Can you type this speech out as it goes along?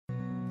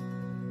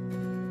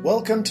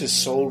Welcome to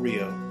Soul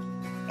Rio,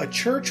 a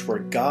church where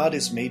God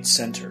is made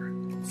center,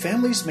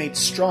 families made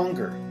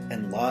stronger,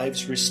 and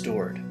lives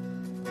restored.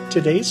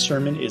 Today's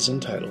sermon is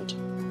entitled,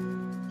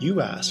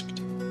 You Asked,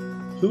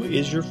 Who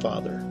is Your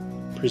Father?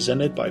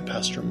 Presented by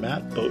Pastor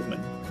Matt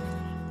Boatman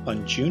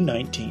on June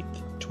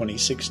 19th,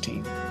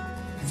 2016.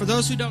 For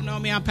those who don't know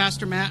me, I'm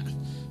Pastor Matt.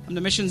 I'm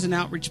the Missions and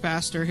Outreach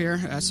Pastor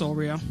here at Soul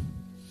Rio.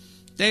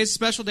 Today is a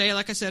special day.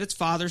 Like I said, it's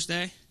Father's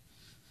Day.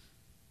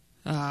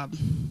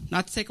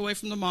 Not to take away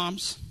from the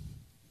moms,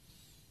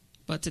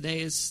 but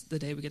today is the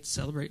day we get to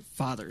celebrate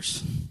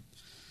fathers.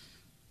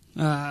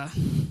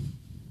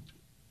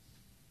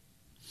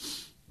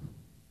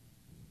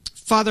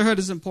 Fatherhood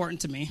is important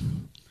to me.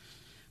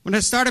 When I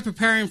started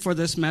preparing for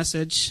this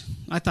message,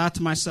 I thought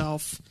to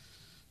myself,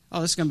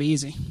 oh, this is going to be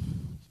easy.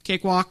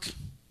 Cakewalk,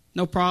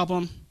 no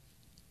problem.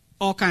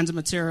 All kinds of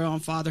material on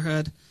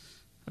fatherhood.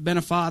 I've been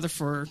a father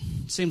for,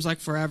 seems like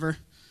forever.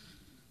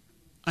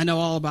 I know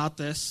all about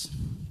this.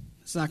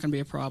 It's not going to be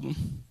a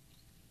problem.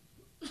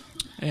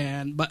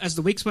 But as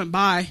the weeks went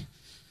by,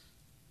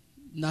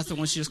 nothing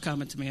was just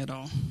coming to me at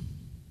all.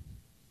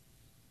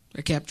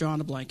 I kept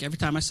drawing a blank. Every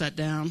time I sat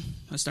down,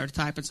 I started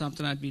typing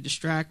something, I'd be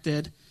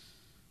distracted.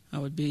 I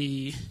would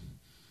be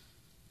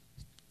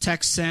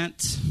text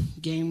sent,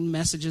 game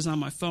messages on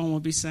my phone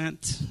would be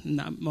sent,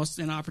 most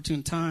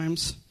inopportune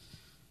times.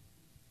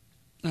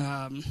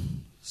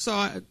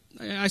 So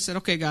I said,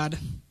 okay, God,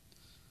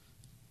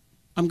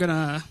 I'm going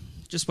to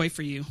just wait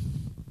for you.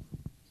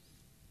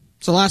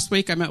 So last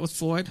week I met with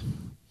Floyd.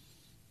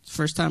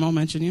 First time I'll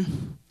mention you.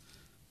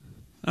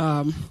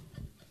 And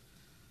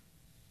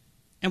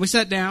we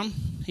sat down.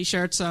 He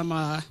shared some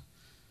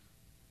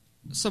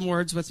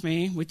words with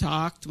me. We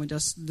talked. We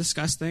just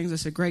discussed things. I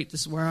said, great,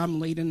 this is where I'm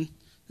leading.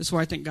 This is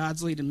where I think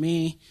God's leading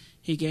me.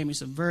 He gave me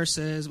some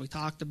verses. We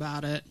talked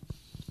about it.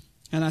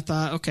 And I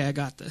thought, okay, I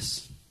got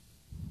this.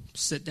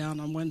 Sit down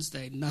on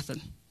Wednesday,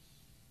 nothing.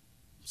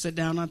 Sit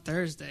down on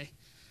Thursday.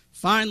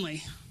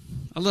 Finally,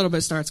 a little bit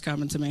starts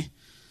coming to me.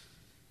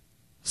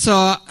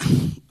 So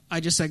I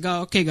just said,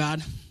 okay,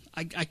 God,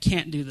 I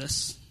can't do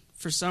this.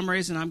 For some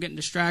reason, I'm getting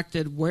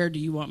distracted. Where do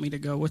you want me to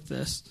go with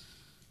this?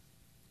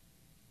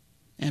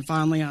 And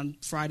finally, on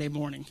Friday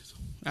morning,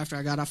 after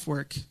I got off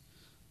work,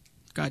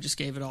 God just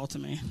gave it all to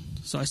me.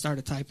 So I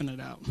started typing it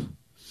out.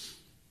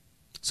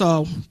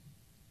 So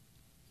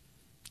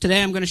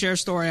today I'm going to share a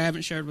story I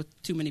haven't shared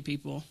with too many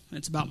people.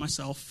 It's about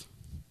myself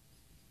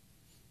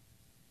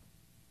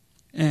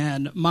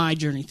and my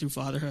journey through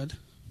fatherhood.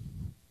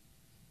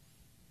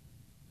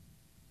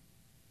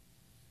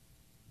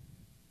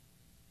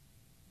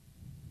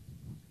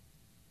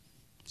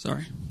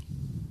 Sorry.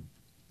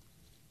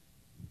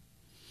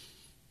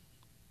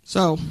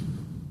 So,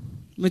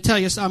 I'm going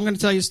to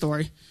tell you a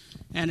story,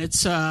 and it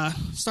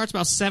starts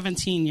about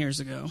 17 years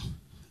ago.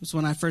 It was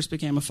when I first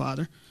became a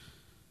father.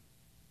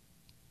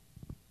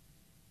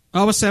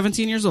 I was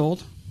 17 years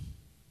old.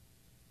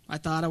 I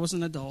thought I was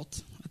an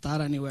adult. I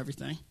thought I knew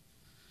everything.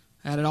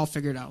 I had it all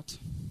figured out.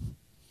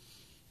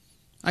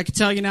 I can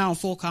tell you now in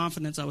full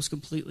confidence I was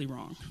completely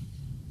wrong.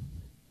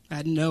 I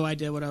had no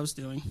idea what I was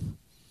doing.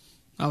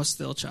 I was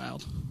still a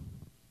child.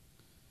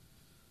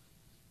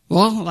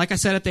 Well, like I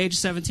said, at the age of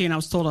 17, I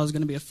was told I was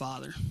going to be a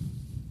father.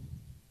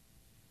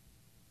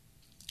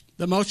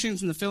 The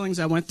emotions and the feelings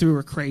I went through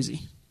were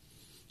crazy.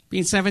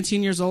 Being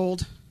 17 years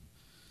old,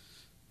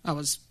 I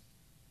was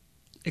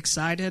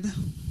excited,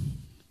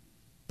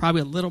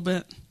 probably a little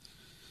bit,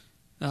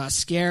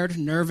 scared,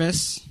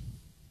 nervous,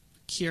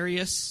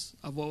 curious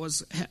of what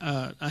was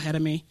ahead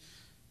of me.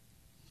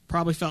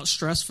 Probably felt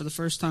stressed for the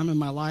first time in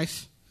my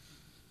life.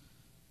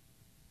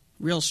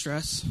 Real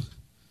stress.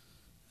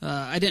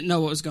 I didn't know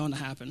what was going to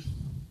happen.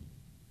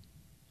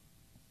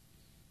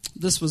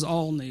 This was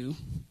all new.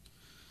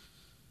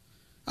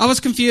 I was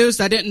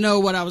confused. I didn't know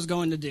what I was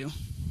going to do.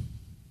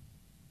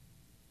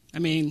 I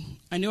mean,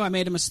 I knew I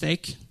made a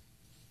mistake.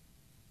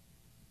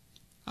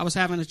 I was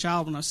having a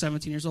child when I was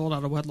 17 years old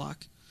out of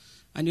wedlock.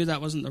 I knew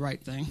that wasn't the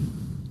right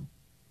thing.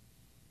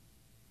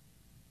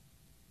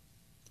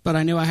 But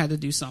I knew I had to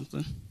do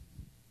something.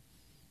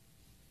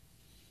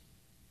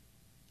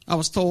 I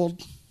was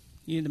told,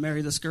 you need to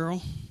marry this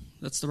girl.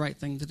 That's the right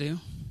thing to do.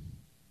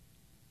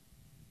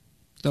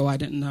 Though I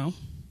didn't know.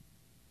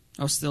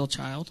 I was still a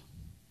child.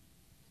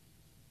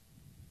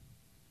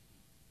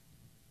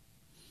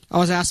 I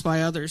was asked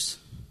by others,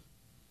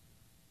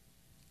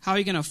 how are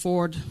you going to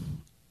afford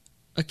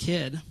a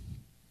kid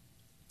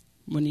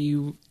when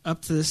you,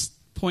 up to this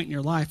point in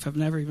your life, have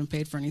never even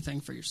paid for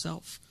anything for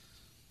yourself?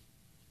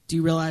 Do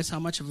you realize how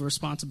much of a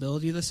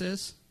responsibility this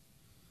is?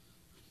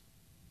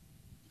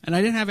 And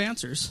I didn't have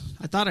answers.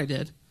 I thought I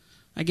did.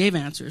 I gave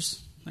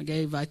answers.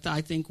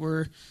 I think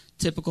were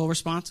typical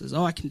responses.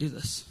 Oh, I can do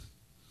this.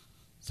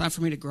 It's time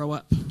for me to grow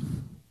up.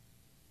 I'm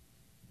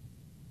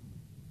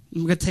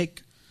going to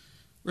take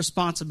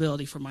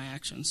responsibility for my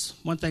actions.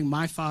 One thing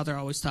my father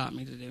always taught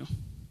me to do.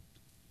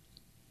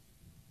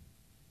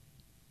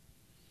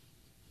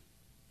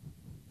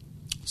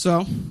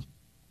 So,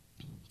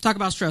 talk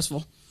about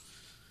stressful.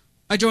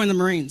 I joined the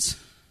Marines.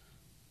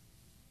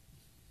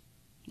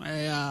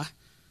 I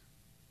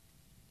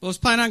was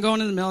planning on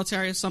going in the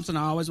military. It's something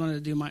I always wanted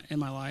to do in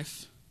my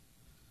life.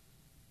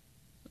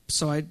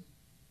 So I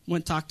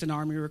went talked to an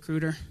Army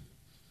recruiter,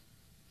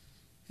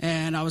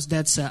 and I was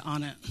dead set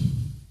on it.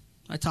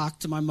 I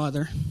talked to my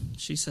mother.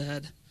 She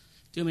said,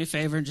 do me a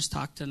favor and just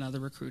talk to another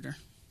recruiter.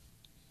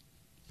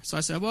 So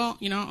I said, well,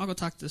 I'll go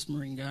talk to this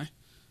Marine guy.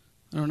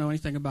 I don't know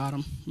anything about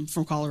him. I'm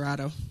from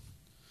Colorado.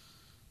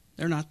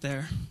 They're not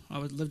there. I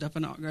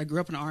grew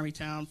up in an Army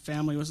town.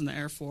 Family was in the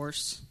Air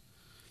Force.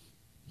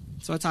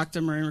 So I talked to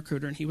a Marine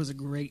recruiter, and he was a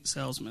great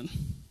salesman.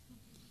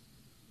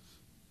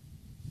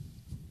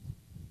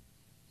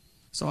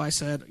 So I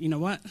said, you know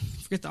what?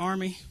 Forget the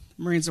Army.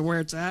 The Marines are where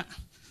it's at.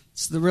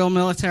 It's the real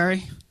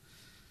military.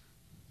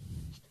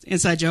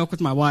 Inside joke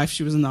with my wife.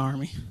 She was in the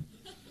Army.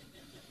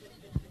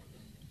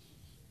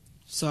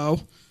 So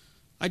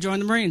I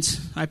joined the Marines.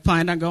 I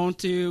planned on going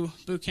to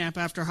boot camp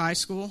after high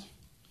school.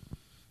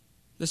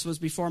 This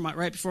was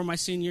right before my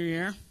senior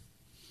year.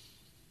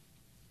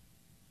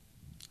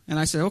 And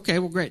I said, okay,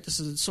 well, great. This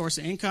is a source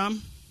of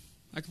income.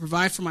 I can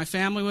provide for my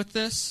family with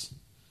this.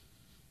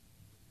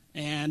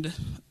 And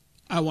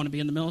I want to be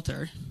in the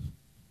military.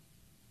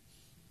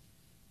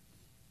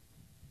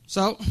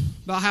 So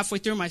about halfway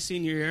through my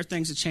senior year,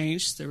 things had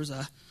changed. There was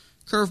a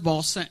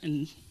curveball sent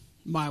in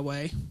my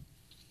way.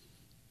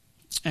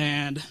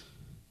 And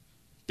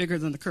bigger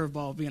than the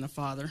curveball of being a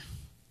father.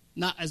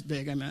 Not as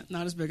big as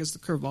the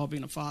curveball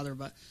being a father,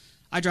 but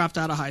I dropped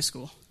out of high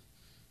school.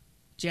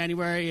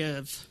 January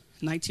of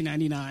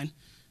 1999,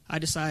 I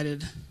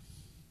decided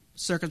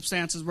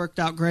circumstances worked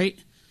out great.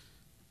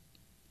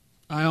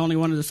 I only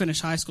wanted to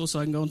finish high school so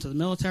I can go into the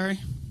military.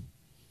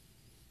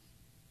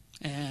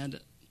 And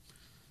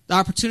the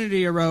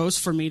opportunity arose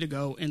for me to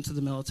go into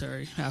the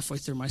military halfway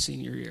through my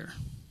senior year.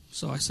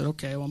 So I said,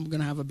 okay, well, I'm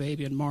going to have a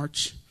baby in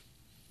March.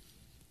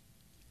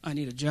 I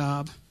need a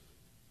job.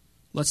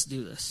 Let's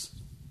do this.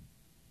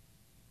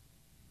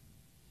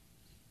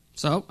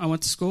 So I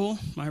went to school.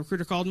 My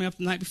recruiter called me up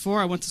the night before.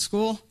 I went to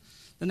school.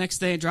 The next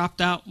day I dropped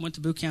out and went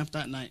to boot camp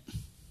that night.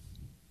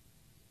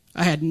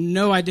 I had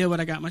no idea what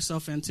I got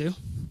myself into.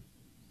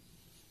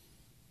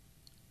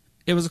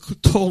 It was a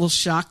total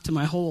shock to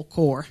my whole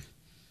core.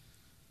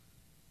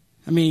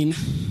 I mean,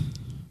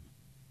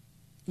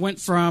 went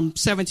from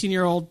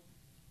 17-year-old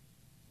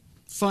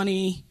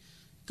funny,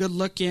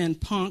 good-looking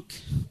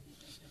punk,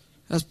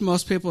 as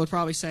most people would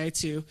probably say,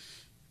 to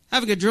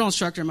having a drill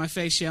instructor in my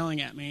face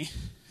yelling at me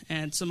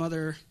and some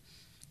other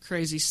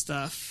crazy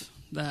stuff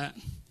that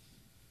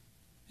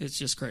it's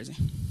just crazy.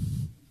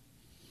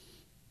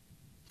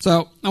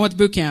 So I went to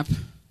boot camp,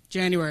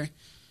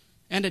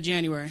 end of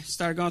January,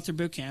 started going through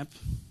boot camp.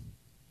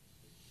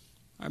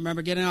 I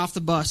remember getting off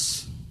the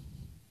bus,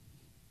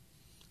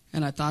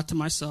 and I thought to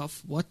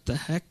myself, what the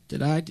heck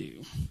did I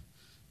do?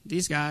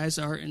 These guys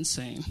are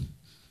insane.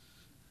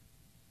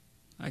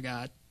 I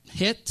got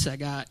hit, I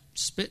got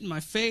spit in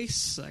my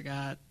face, I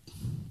got,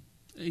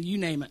 you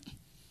name it.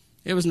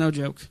 It was no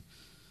joke.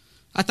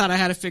 I thought I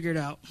had it figured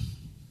out.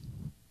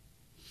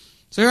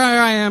 So here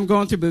I am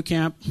going through boot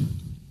camp.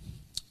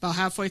 About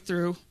halfway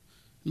through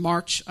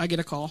March, I get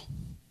a call.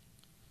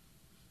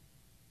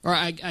 Or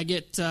I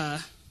get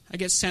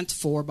sent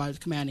for by the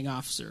commanding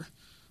officer.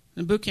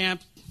 In boot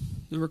camp,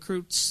 the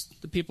recruits,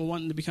 the people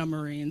wanting to become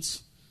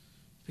Marines,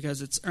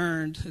 because it's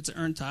an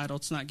earned title.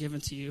 It's not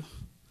given to you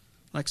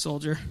like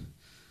soldier.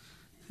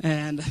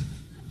 And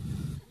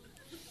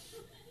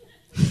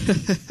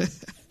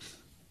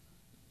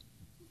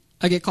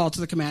I get called to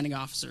the commanding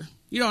officer.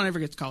 You don't ever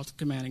get called to the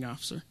commanding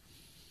officer.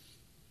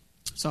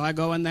 So I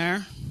go in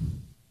there,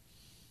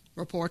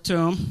 report to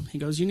him. He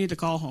goes, you need to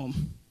call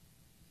home.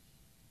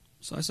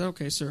 So I said,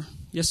 okay, sir.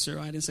 Yes, sir.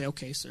 I didn't say,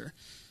 okay, sir.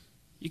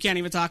 You can't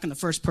even talk in the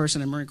first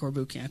person in Marine Corps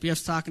boot camp. You have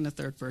to talk in the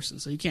third person.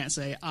 So you can't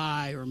say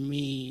I or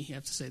me. You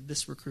have to say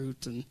this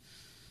recruit. And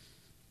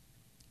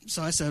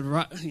so I said,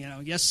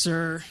 yes,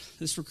 sir.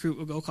 This recruit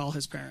will go call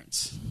his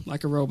parents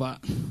like a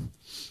robot.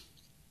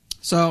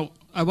 So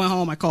I went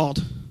home. I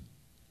called.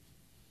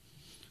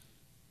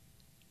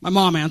 My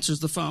mom answers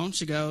the phone.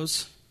 She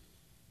goes,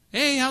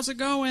 hey, how's it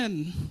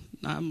going?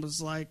 I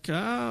was like,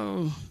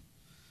 oh,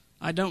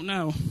 I don't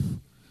know.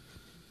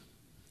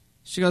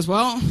 She goes,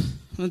 well,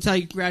 I'm going to tell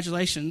you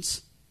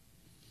congratulations.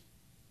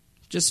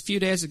 Just a few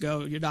days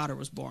ago, your daughter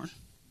was born.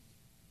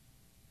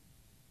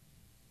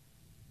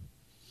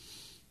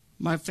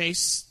 My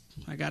face,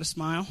 I got a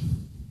smile.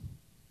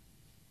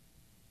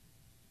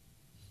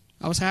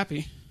 I was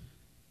happy.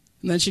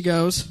 And then she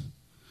goes,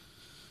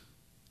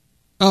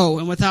 oh,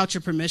 and without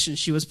your permission,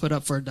 she was put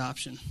up for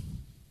adoption.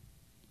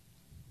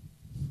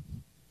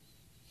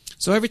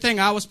 So everything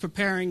I was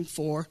preparing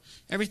for,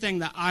 everything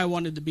that I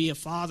wanted to be a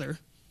father,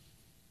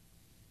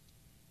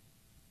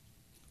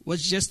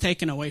 was just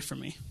taken away from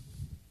me.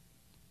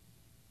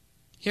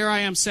 Here I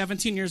am,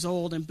 17 years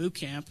old in boot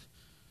camp,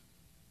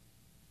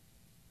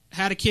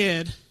 had a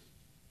kid,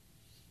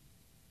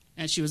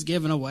 and she was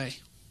given away.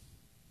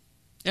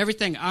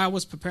 Everything I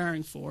was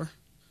preparing for,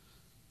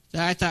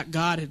 that I thought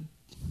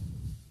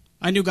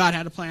I knew God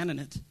had a plan in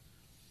it.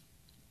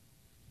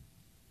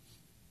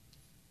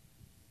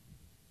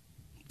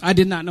 I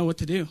did not know what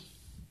to do.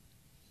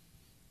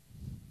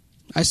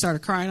 I started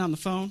crying on the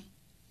phone.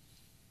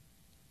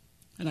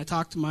 And I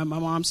talked to my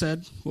mom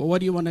said, well, what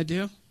do you want to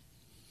do?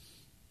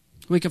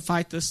 We can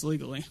fight this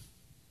legally.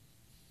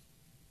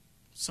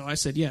 So I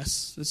said,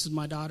 yes, this is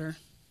my daughter.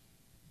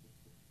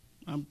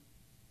 I'm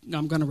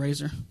going to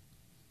raise her.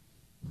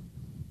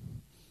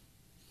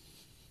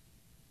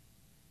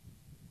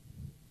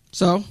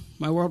 So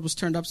my world was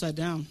turned upside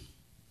down.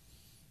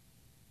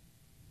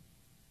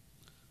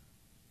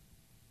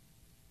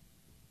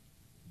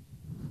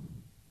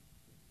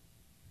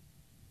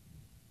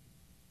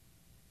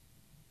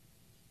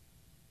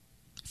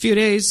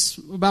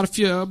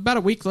 About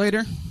a week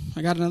later,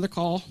 I got another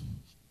call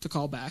to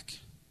call back,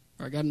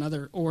 or I got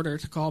another order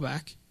to call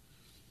back,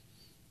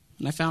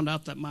 and I found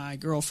out that my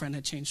girlfriend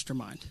had changed her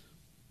mind.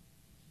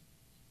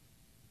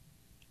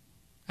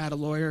 I had a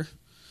lawyer.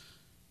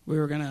 We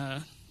were going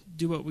to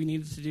do what we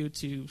needed to do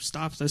to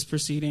stop this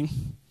proceeding,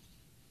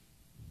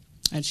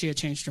 and she had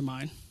changed her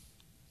mind.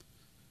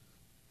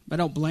 But I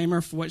don't blame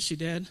her for what she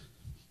did.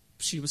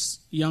 She was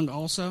young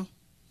also.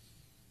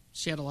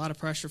 She had a lot of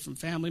pressure from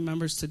family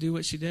members to do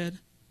what she did.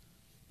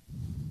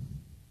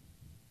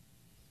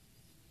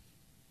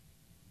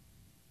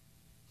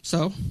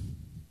 So,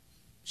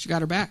 she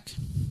got her back.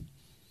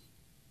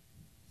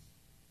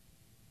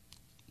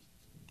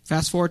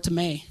 Fast forward to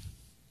May.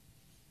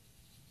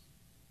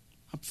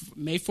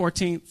 May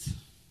 13th,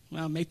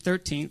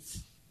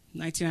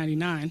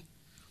 1999,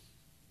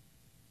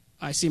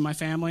 I see my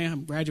family.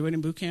 I'm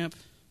graduating boot camp.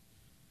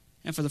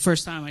 And for the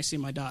first time, I see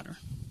my daughter.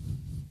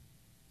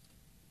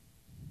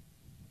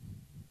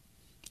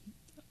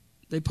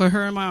 They put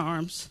her in my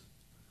arms.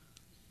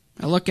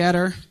 I look at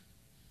her.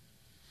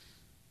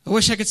 I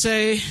wish I could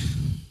say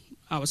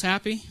I was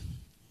happy.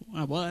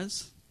 I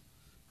was.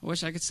 I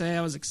wish I could say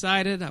I was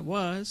excited. I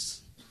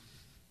was.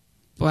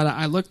 But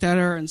I looked at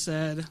her and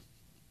said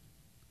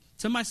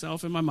to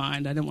myself in my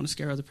mind, I didn't want to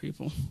scare other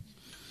people,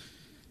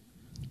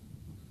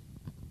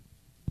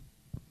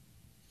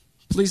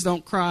 please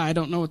don't cry. I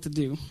don't know what to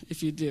do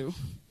if you do.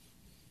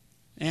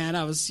 And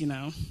I was,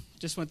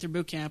 just went through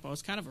boot camp. I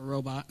was kind of a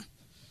robot.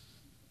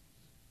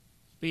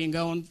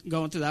 Going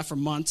through that for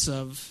months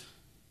of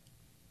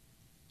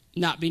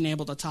not being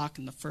able to talk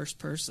in the first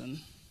person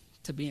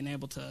to being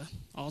able to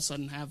all of a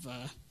sudden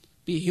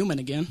be a human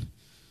again.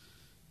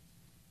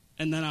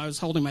 And then I was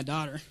holding my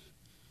daughter.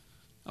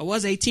 I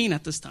was 18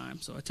 at this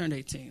time, so I turned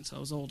 18, so I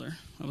was older.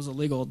 I was a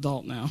legal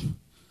adult now.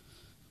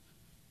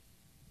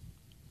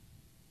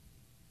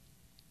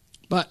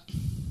 But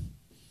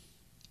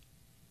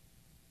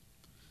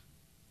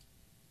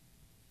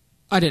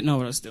I didn't know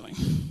what I was doing.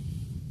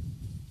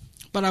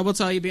 But I will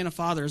tell you, being a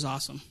father is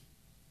awesome.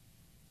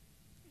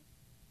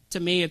 To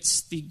me,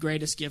 it's the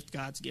greatest gift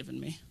God's given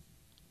me.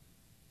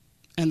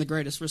 And the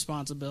greatest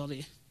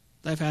responsibility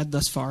that I've had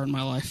thus far in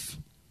my life.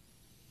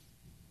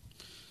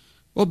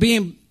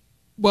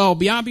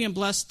 Beyond being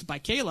blessed by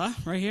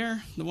Kayla, right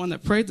here, the one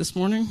that prayed this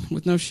morning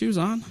with no shoes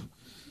on.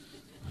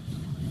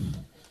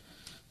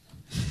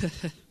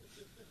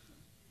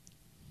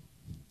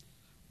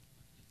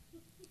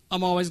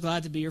 I'm always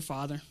glad to be your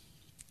father,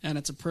 and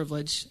it's a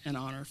privilege and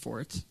honor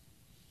for it.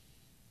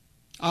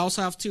 I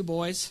also have 2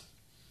 boys,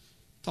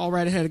 tall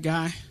red-headed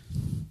guy,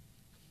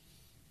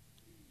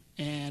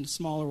 and a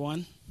smaller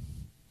one.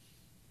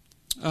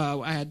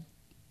 I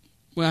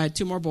had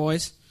 2 more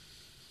boys.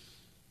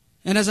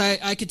 And as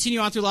I continue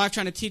on through life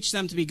trying to teach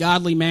them to be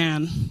godly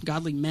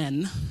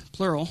men,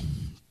 plural,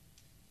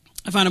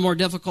 I find it more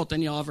difficult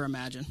than you'll ever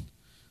imagine,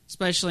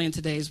 especially in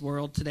today's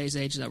world, today's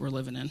age that we're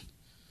living in.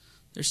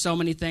 There's so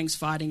many things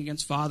fighting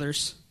against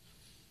fathers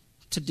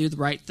to do the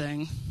right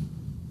thing,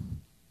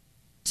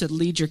 to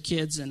lead your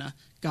kids in a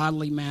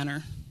godly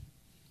manner,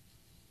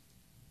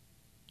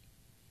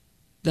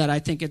 that I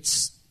think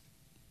it's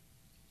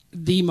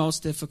the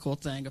most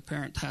difficult thing a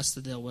parent has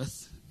to deal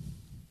with.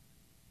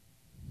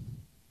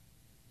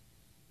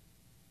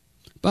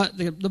 But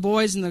the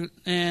boys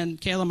and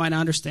Kayla might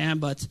not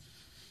understand, but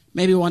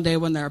maybe one day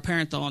when they're a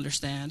parent, they'll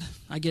understand.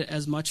 I get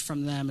as much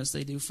from them as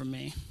they do from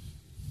me.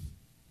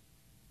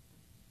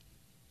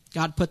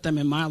 God put them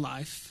in my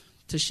life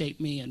to shape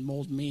me and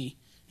mold me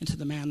into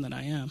the man that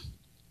I am.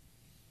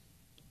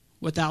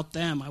 Without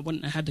them, I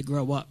wouldn't have had to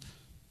grow up.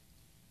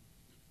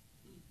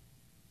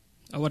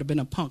 I would have been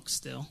a punk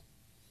still.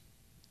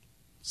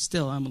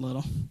 Still, I'm a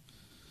little.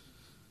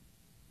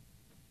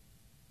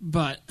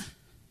 But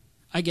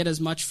I get as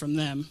much from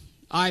them.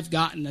 I've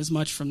gotten as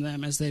much from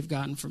them as they've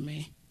gotten from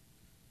me.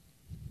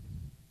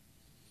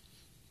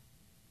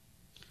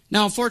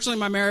 Now, unfortunately,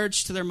 my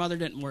marriage to their mother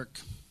didn't work.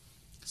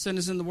 Sin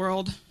is in the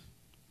world.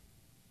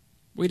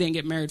 We didn't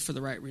get married for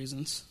the right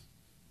reasons.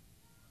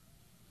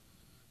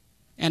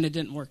 And it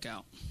didn't work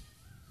out.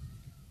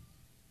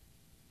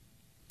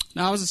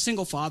 Now, I was a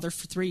single father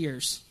for 3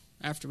 years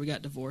after we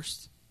got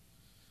divorced.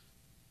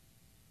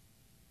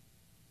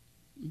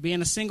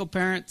 Being a single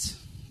parent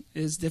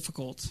is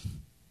difficult.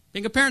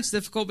 Being a parent's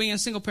difficult. Being a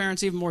single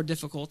parent's even more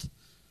difficult.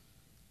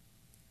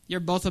 You're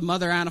both a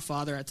mother and a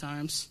father at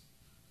times.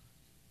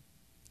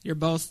 You're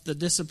both the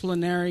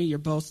disciplinary,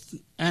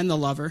 and the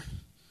lover.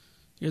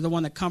 You're the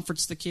one that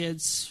comforts the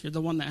kids. You're the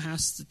one that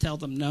has to tell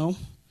them no.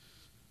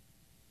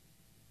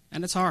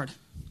 And it's hard.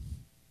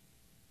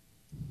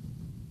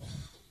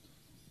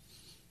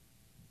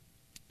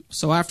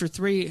 So after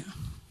 3,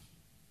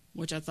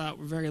 which I thought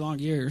were very long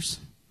years,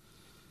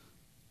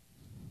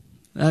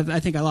 I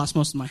think I lost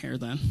most of my hair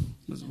then,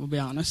 we'll be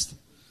honest.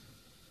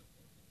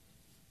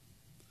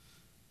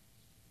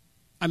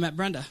 I met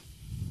Brenda.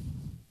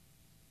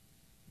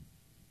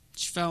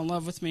 She fell in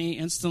love with me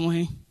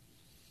instantly.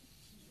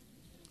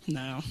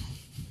 No.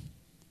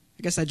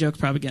 I guess that joke's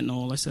probably getting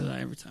old. I say that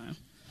every time.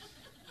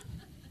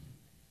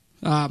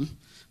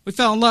 We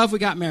fell in love. We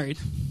got married.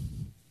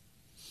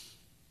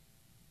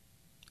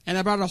 And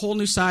that brought a whole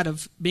new side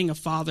of being a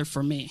father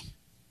for me.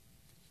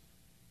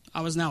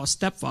 I was now a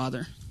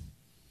stepfather.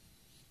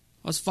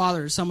 I was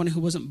father to someone who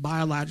wasn't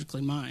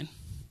biologically mine.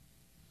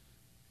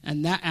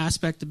 And that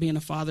aspect of being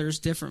a father is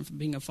different from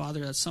being a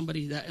father that's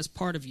somebody that is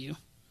part of you.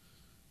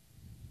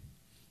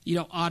 You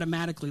don't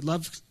automatically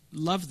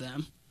love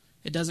them.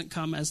 It doesn't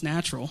come as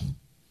natural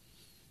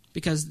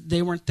because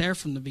they weren't there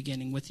from the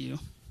beginning with you.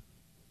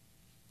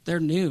 They're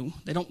new.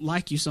 They don't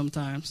like you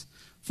sometimes.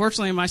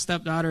 Fortunately, my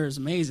stepdaughter is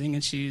amazing,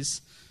 and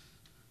she's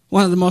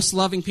one of the most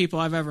loving people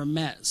I've ever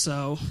met,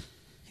 so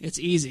it's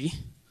easy.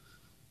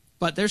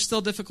 But there's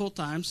still difficult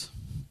times.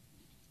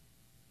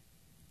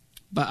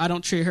 But I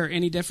don't treat her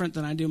any different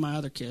than I do my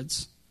other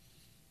kids.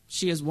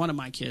 She is one of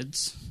my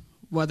kids,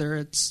 whether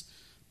it's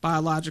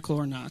biological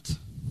or not.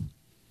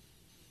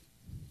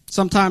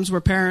 Sometimes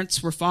we're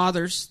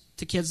fathers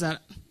to kids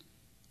that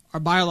are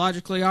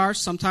biologically ours.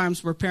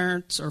 Sometimes we're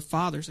parents or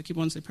fathers. I keep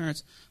wanting to say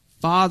parents.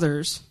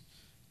 Fathers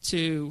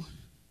to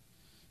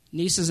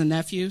nieces and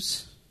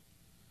nephews,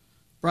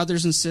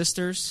 brothers and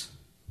sisters.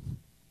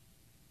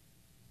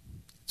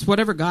 It's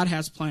whatever God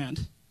has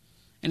planned.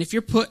 And if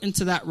you're put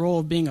into that role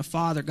of being a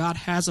father, God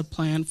has a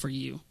plan for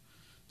you.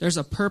 There's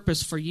a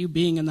purpose for you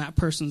being in that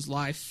person's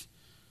life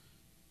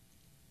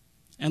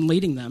and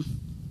leading them.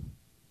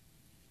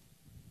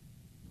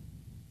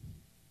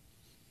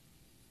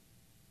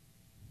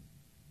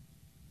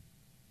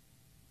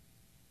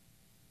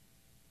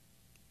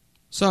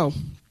 So,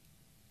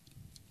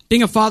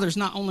 being a father is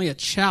not only a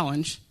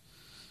challenge,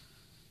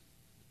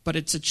 but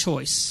it's a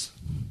choice.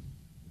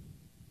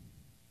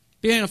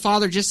 Being a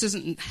father just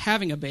isn't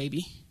having a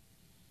baby.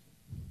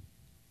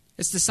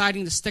 It's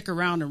deciding to stick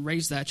around and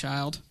raise that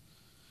child.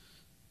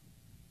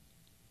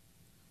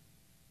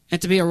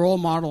 And to be a role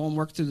model and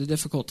work through the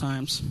difficult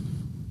times.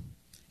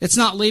 It's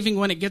not leaving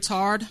when it gets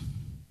hard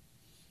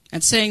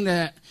and saying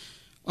that,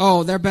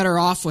 oh, they're better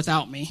off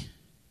without me.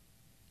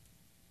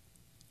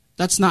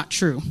 That's not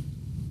true.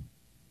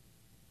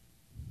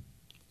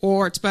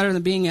 Or it's better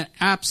than being an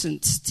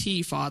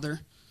absentee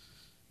father,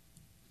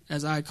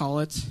 as I call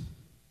it.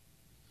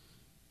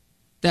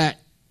 That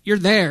you're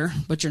there,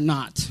 but you're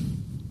not.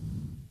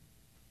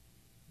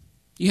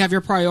 You have your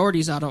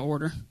priorities out of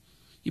order.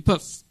 You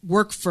put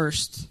work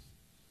first.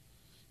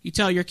 You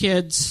tell your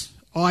kids,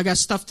 oh, I got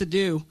stuff to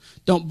do.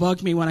 Don't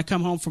bug me when I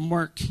come home from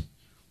work.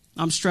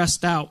 I'm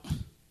stressed out.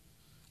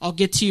 I'll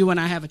get to you when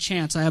I have a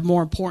chance. I have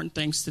more important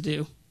things to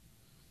do.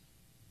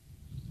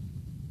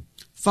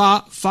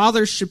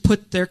 Fathers should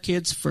put their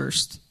kids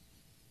first.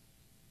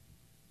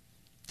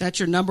 That's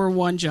your number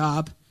one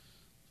job.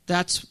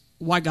 That's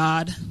why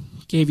God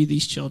gave you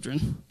these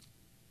children.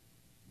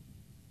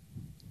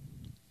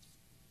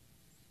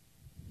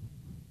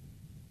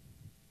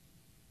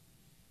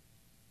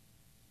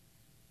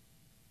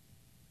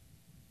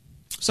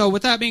 So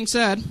with that being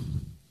said,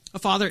 a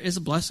father is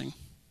a blessing.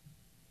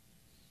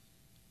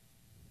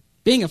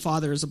 Being a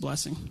father is a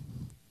blessing.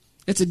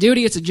 It's a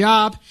duty, it's a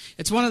job.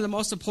 It's one of the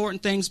most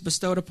important things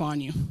bestowed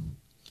upon you.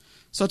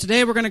 So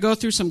today we're going to go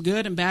through some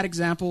good and bad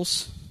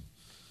examples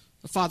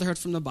of fatherhood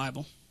from the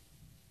Bible.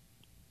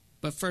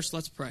 But first,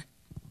 let's pray.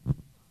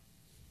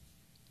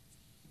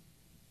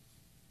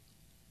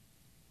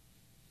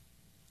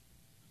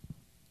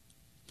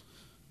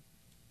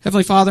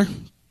 Heavenly Father,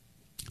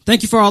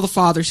 thank you for all the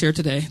fathers here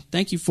today.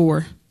 Thank you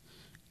for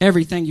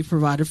everything you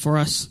provided for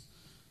us.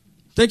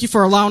 Thank you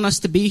for allowing us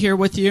to be here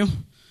with you,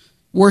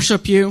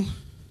 worship you,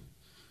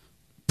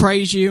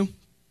 praise you,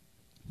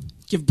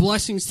 give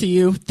blessings to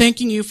you,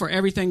 thanking you for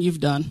everything you've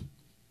done.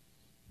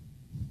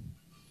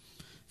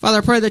 Father,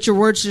 I pray that your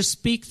words just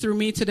speak through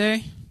me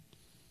today.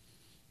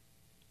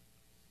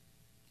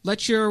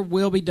 Let your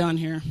will be done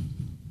here.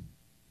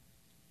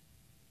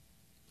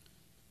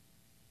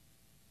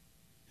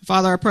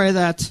 Father, I pray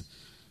that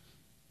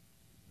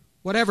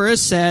whatever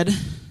is said,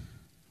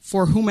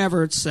 for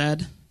whomever it's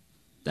said,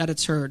 that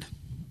it's heard.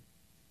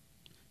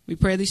 We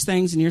pray these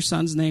things in your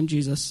Son's name,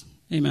 Jesus.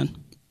 Amen.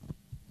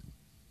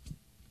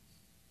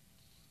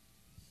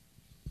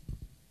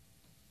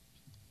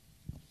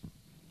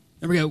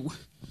 There we go.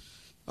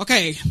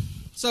 Okay,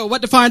 so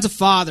what defines a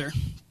father?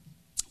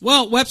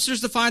 Well,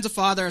 Webster's defines a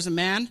father as a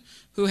man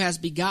who has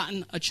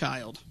begotten a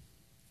child.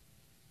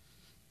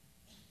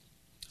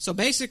 So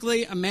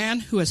basically, a man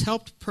who has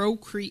helped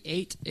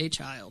procreate a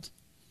child.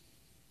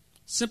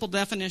 Simple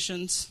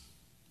definitions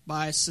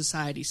by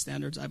society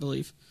standards, I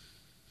believe.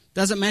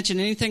 Doesn't mention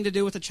anything to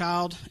do with a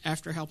child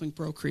after helping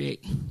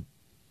procreate.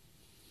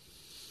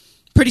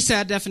 Pretty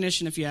sad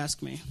definition if you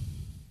ask me.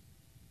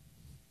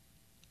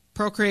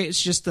 Procreate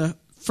is just the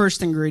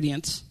first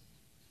ingredient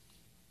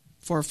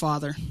for a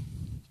father.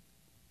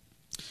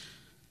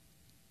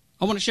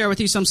 I want to share with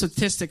you some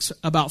statistics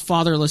about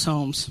fatherless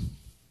homes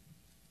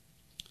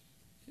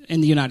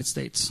in the United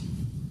States.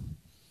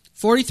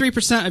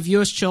 43% of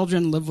U.S.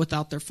 children live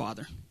without their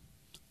father.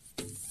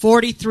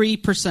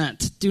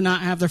 43% do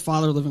not have their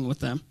father living with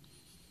them.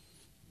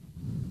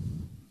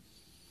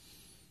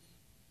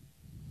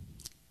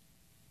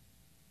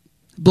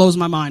 It blows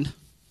my mind.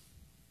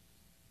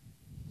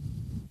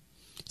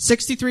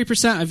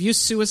 63% of youth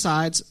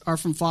suicides are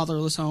from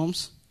fatherless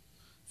homes,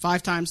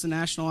 5 times the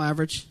national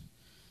average.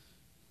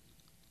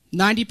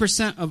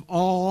 90% of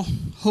all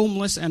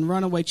homeless and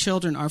runaway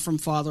children are from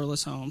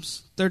fatherless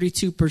homes,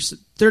 32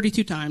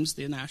 times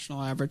the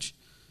national average.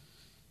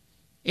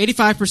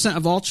 85%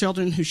 of all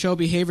children who show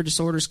behavior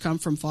disorders come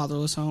from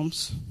fatherless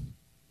homes.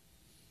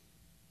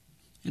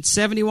 And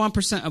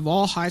 71% of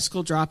all high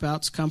school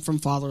dropouts come from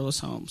fatherless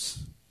homes.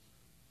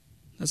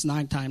 That's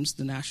 9 times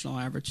the national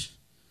average.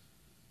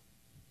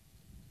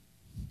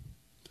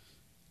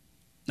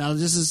 Now,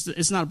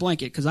 it's not a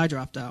blanket because I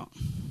dropped out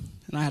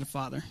and I had a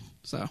father.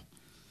 So,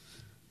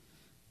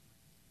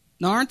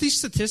 now aren't these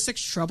statistics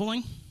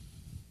troubling?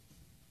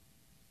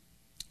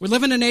 We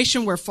live in a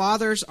nation where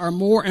fathers are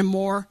more and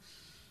more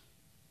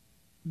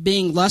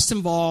being less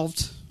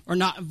involved or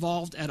not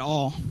involved at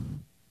all.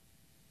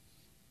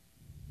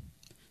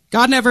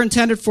 God never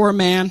intended for a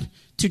man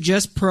to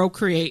just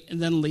procreate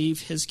and then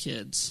leave his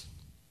kids.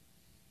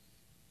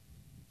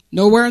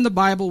 Nowhere in the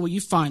Bible will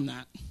you find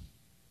that.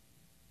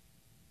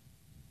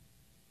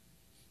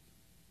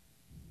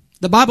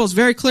 The Bible is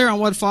very clear on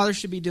what a father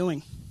should be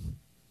doing.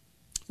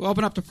 We'll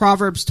open up to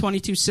Proverbs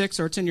 22:6,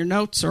 or it's in your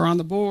notes or on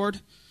the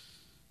board.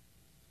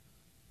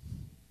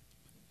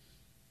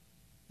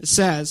 It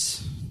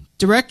says,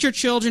 "Direct your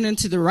children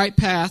into the right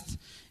path,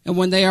 and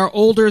when they are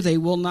older, they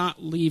will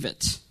not leave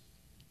it."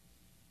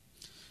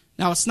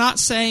 Now, it's not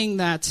saying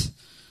that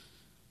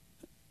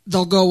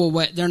they'll go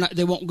away.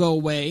 They won't go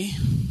away.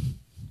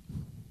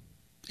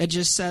 It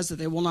just says that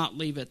they will not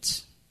leave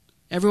it.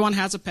 Everyone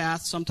has a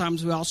path.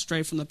 Sometimes we all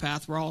stray from the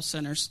path. We're all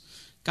sinners.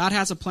 God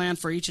has a plan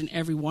for each and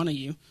every one of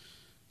you.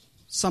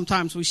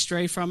 Sometimes we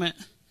stray from it,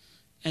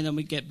 and then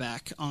we get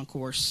back on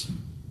course.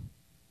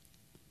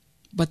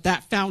 But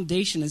that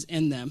foundation is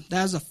in them.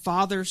 That is a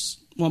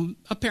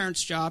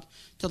parent's job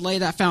to lay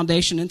that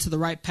foundation into the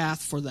right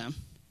path for them.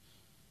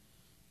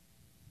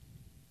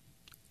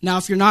 Now,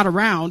 if you're not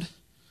around,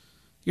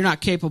 you're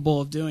not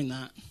capable of doing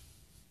that.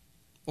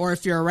 Or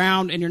if you're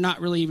around and you're not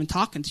really even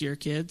talking to your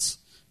kids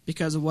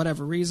because of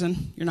whatever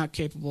reason, you're not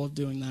capable of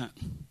doing that.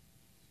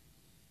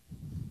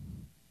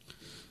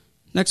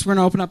 Next, we're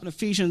going to open up in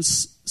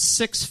Ephesians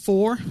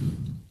 6:4.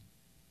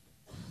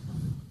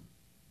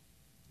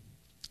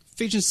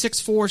 Ephesians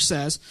 6:4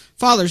 says,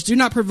 "Fathers, do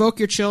not provoke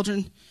your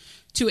children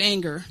to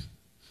anger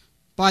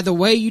by the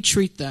way you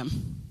treat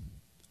them.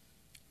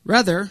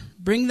 Rather,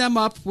 bring them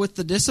up with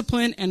the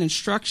discipline and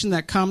instruction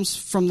that comes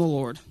from the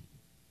Lord."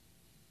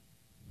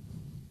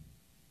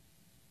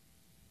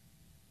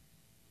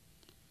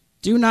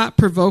 Do not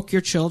provoke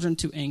your children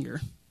to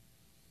anger.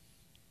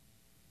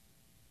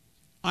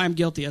 I am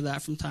guilty of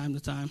that from time to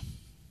time.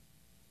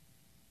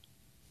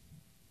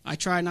 I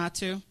try not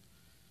to,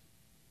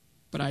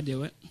 but I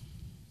do it.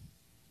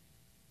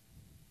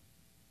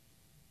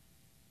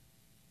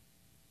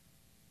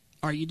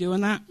 Are you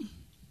doing that?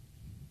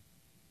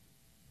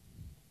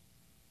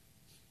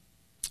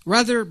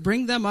 Rather,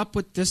 bring them up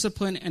with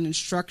discipline and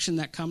instruction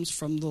that comes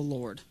from the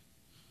Lord.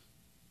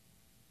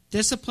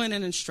 Discipline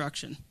and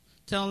instruction.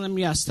 Telling them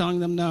yes, telling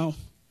them no.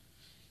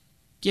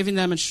 Giving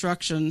them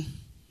instruction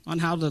on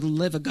how to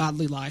live a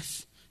godly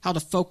life, how to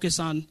focus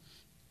on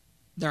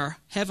their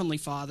heavenly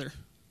Father,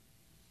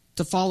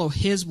 to follow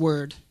His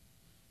word,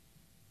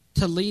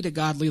 to lead a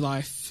godly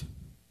life.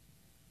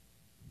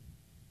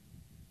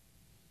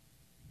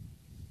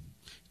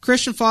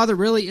 Christian father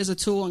really is a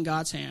tool in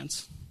God's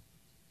hands.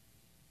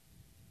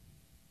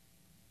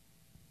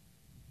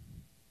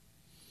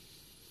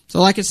 So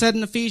like it said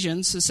in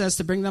Ephesians, it says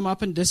to bring them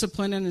up in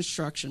discipline and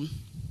instruction.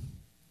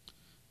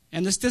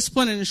 And this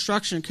discipline and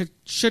instruction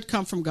should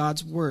come from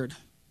God's word.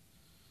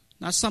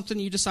 Not something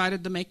you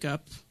decided to make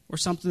up or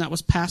something that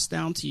was passed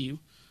down to you.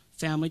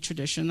 Family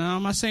tradition. Now,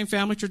 I'm not saying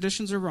family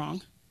traditions are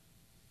wrong.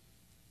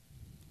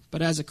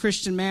 But as a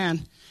Christian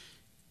man,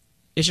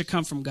 it should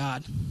come from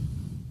God.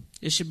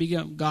 It should be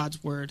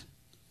God's word.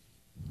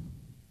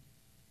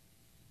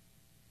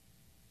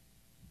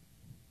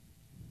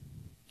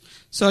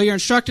 So you're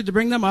instructed to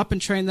bring them up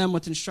and train them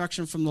with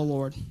instruction from the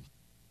Lord.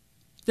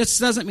 This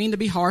doesn't mean to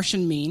be harsh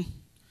and mean.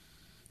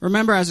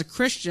 Remember, as a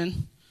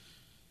Christian,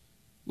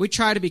 we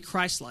try to be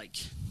Christ-like.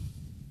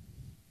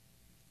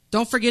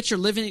 Don't forget you're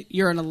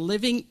a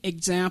living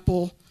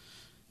example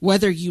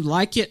whether you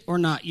like it or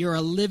not. You're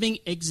a living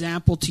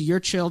example to your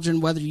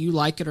children whether you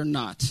like it or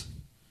not.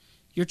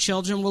 Your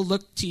children will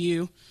look to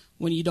you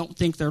when you don't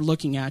think they're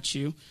looking at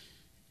you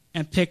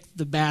and pick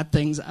the bad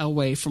things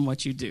away from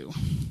what you do.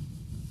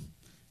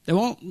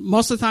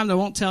 Most of the time, they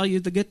won't tell you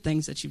the good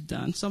things that you've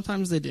done.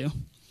 Sometimes they do.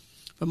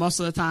 But most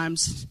of the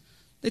times,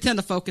 they tend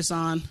to focus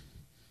on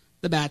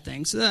the bad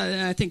things. And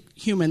I think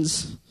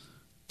humans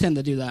tend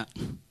to do that.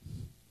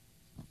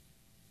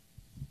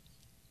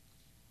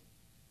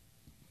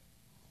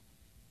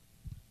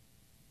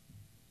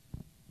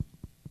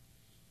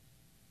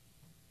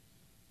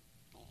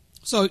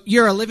 So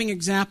you're a living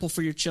example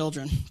for your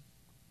children.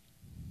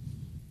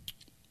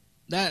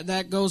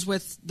 That goes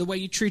with the way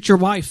you treat your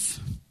wife.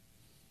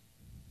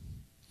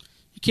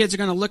 Your kids are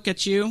going to look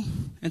at you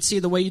and see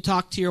the way you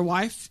talk to your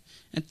wife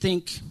and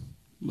think,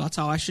 well, that's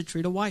how I should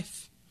treat a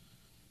wife.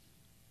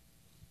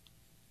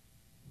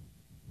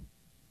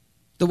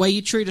 The way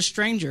you treat a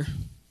stranger.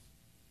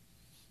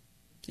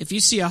 If you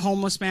see a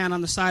homeless man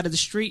on the side of the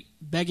street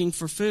begging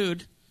for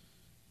food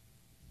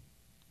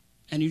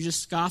and you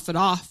just scoff it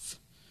off,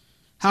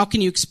 how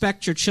can you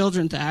expect your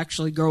children to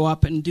actually grow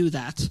up and do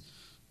that,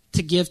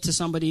 to give to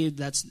somebody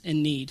that's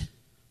in need,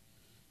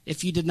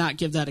 if you did not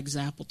give that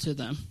example to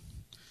them?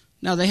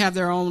 Now, they have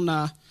their own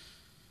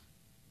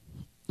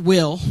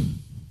will,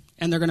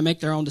 and they're going to make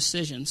their own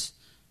decisions.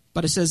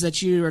 But it says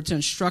that you are to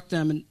instruct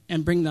them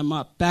and bring them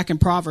up. Back in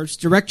Proverbs,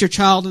 direct your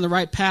child in the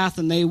right path,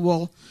 and they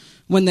will,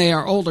 when they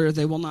are older,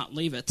 they will not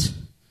leave it.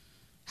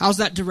 How's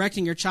that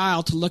directing your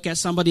child to look at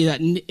somebody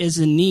that is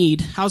in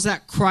need? How's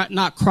that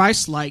not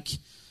Christ-like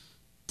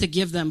to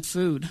give them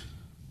food?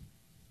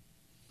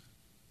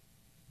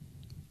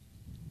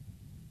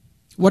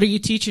 What are you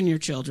teaching your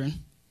children?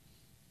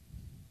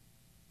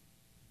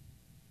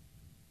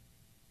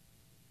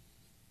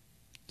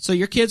 So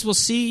your kids will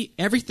see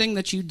everything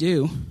that you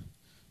do.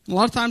 A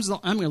lot of times they'll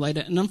emulate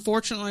it, and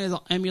unfortunately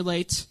they'll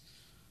emulate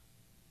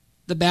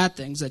the bad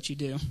things that you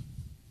do.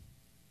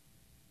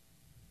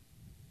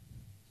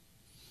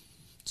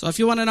 So if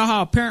you want to know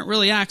how a parent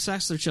really acts,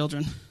 ask their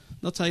children.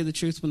 They'll tell you the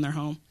truth when they're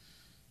home.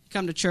 You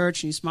come to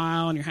church and you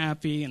smile and you're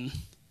happy and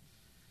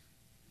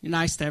you're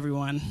nice to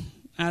everyone.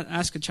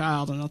 Ask a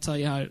child and they'll tell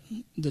you how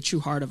the true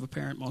heart of a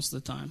parent most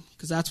of the time,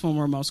 because that's when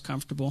we're most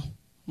comfortable.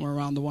 We're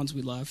around the ones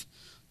we love.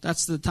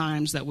 That's the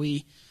times that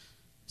we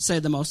say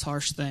the most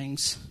harsh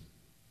things,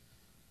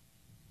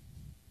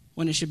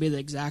 when it should be the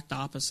exact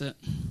opposite.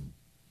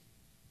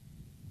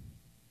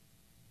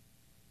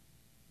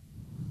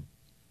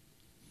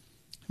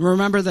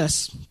 Remember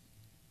this.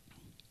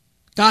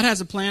 God has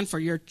a plan for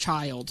your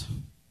child.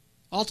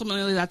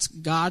 Ultimately, that's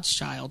God's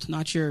child,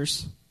 not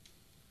yours.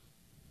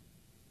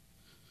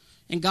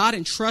 And God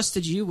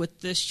entrusted you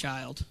with this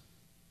child.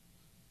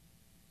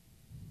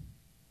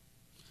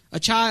 A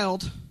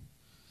child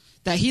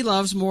that he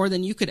loves more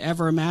than you could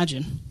ever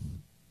imagine.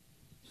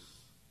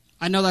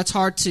 I know that's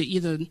hard to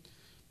either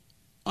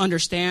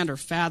understand or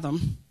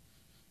fathom,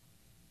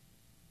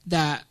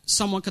 that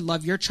someone could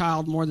love your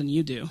child more than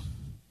you do.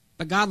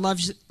 But God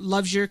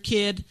loves your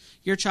kid,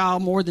 your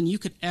child, more than you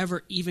could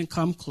ever even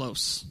come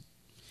close.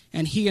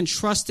 And he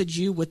entrusted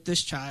you with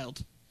this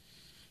child.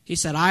 He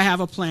said, I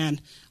have a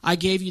plan. I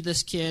gave you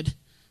this kid.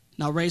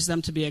 Now raise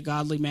them to be a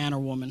godly man or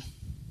woman.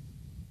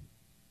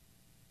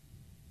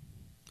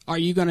 Are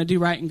you going to do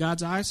right in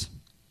God's eyes?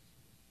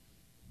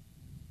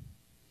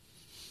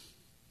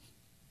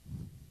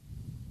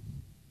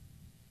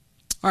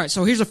 All right,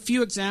 so here's a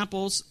few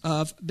examples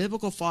of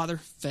biblical father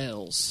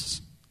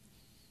fails.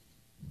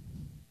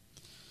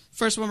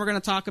 First one we're going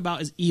to talk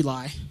about is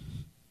Eli.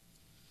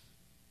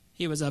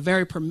 He was a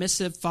very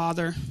permissive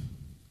father,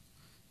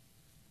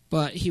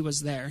 but he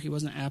was there. He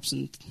wasn't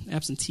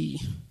absentee.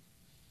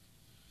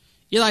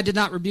 Eli did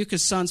not rebuke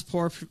his son's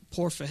poor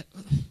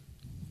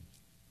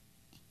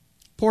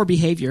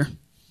behavior.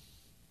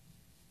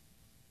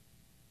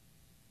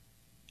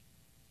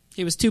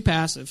 He was too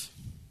passive.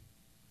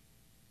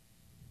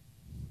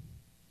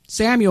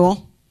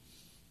 Samuel,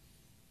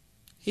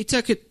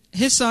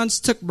 his sons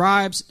took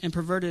bribes and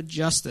perverted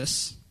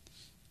justice.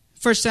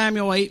 1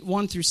 Samuel 8,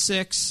 1 through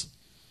 6.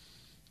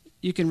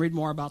 You can read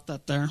more about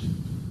that there.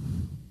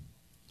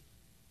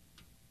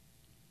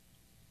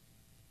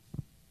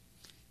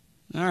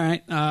 All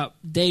right,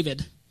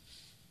 David.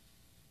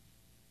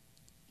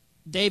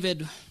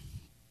 David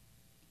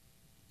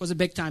was a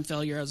big-time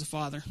failure as a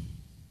father.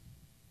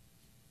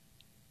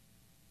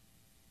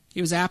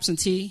 He was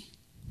absentee,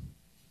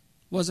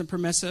 wasn't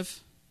permissive.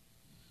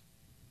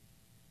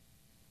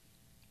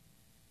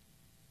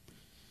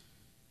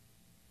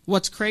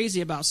 What's crazy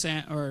about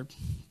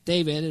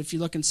David, if you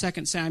look in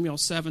 2 Samuel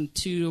 7,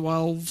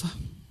 12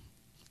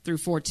 through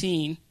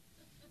 14,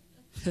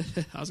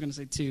 I was going to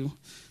say 2.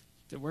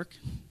 Did it work?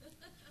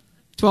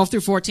 12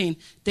 through 14.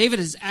 David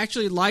is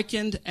actually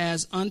likened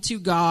as unto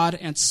God,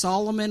 and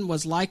Solomon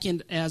was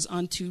likened as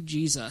unto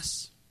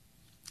Jesus.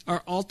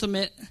 Our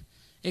ultimate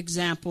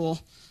example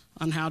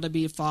on how to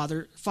be a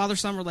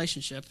father-son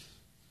relationship.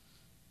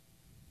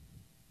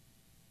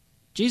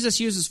 Jesus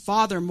uses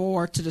father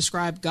more to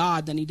describe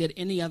God than he did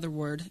any other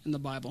word in the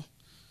Bible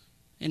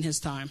in his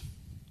time.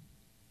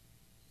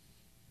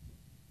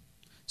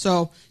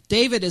 So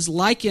David is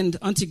likened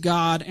unto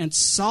God, and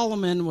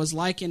Solomon was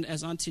likened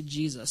as unto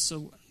Jesus.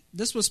 So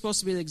this was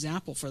supposed to be the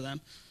example for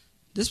them.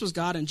 This was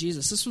God and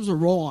Jesus. This was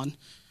an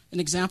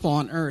example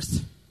on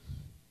earth.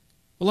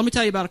 Well, let me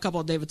tell you about a couple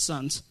of David's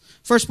sons.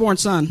 Firstborn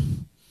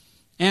son,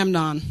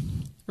 Amnon,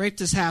 raped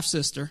his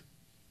half-sister.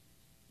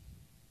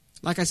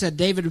 Like I said,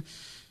 David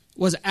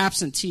was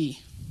absentee.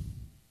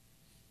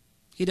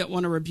 He didn't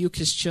want to rebuke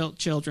his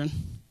children.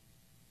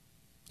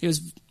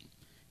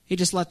 He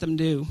just let them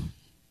do.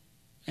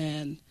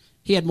 And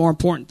he had more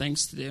important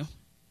things to do.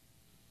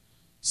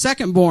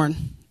 Secondborn,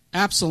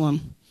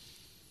 Absalom,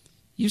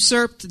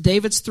 usurped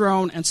David's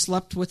throne and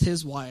slept with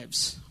his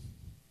wives.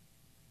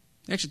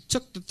 He actually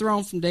took the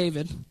throne from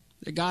David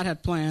that God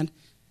had planned.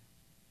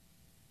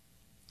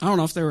 I don't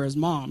know if they were his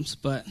moms,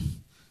 but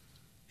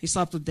he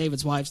slept with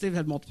David's wives. David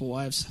had multiple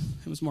wives.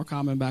 It was more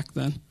common back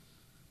then.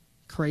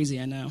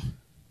 Crazy, I know.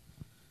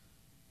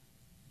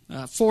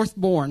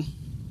 Fourthborn,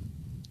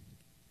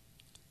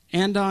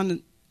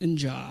 Adonijah.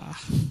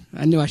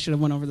 I knew I should have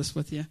went over this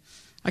with you.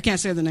 I can't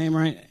say the name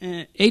right.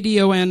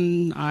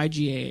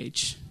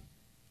 Adonijah.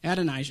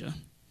 Adonijah.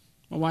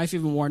 My wife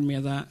even warned me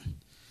of that.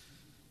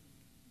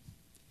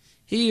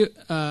 He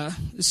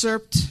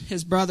usurped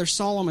his brother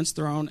Solomon's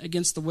throne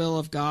against the will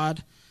of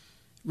God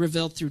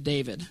revealed through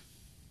David.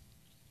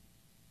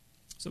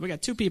 So we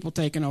got two people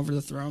taking over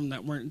the throne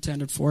that weren't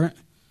intended for it.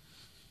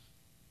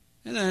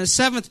 And then his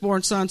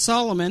seventh-born son,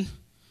 Solomon,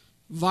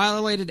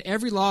 violated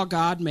every law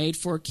God made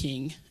for a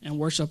king and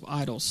worshiped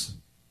idols.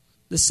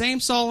 The same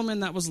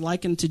Solomon that was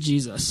likened to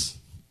Jesus.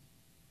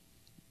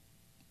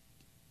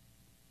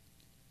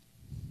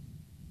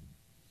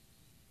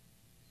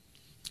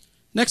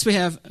 Next we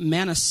have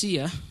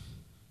Manasseh.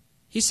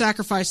 He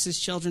sacrificed his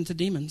children to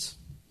demons.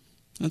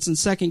 That's in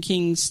 2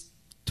 Kings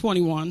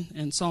 21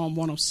 and Psalm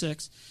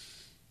 106.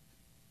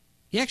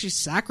 He actually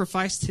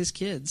sacrificed his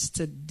kids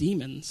to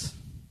demons.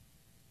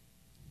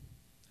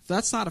 If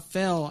that's not a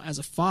fail as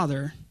a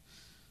father,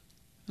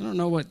 I don't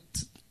know what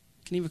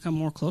can even come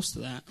more close to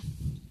that.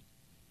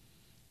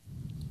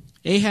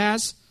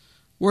 Ahaz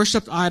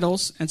worshipped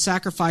idols and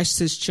sacrificed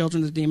his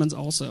children to demons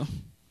also.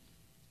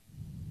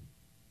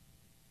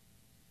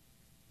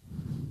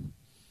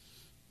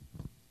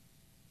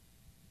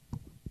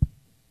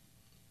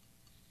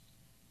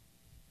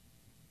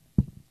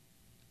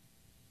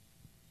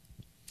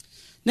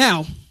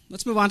 Now,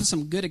 let's move on to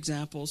some good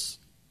examples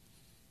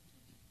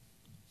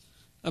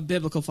of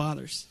biblical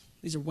fathers.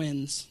 These are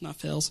wins, not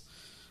fails.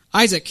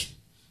 Isaac.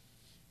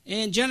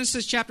 In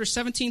Genesis chapter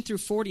 17 through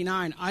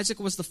 49, Isaac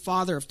was the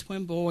father of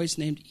twin boys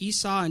named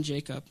Esau and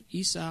Jacob.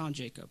 Esau and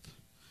Jacob.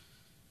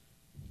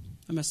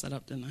 I messed that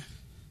up, didn't I?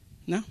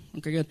 No?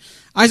 Okay, good.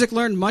 Isaac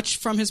learned much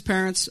from his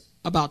parents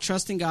about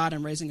trusting God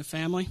and raising a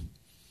family.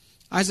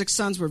 Isaac's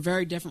sons were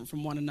very different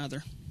from one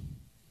another.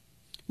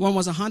 One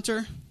was a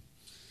hunter,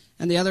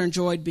 and the other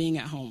enjoyed being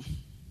at home.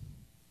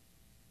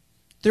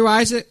 Though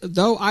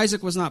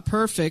Isaac was not a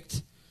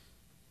perfect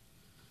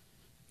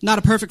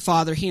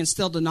father, he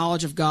instilled the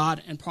knowledge of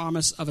God and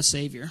promise of a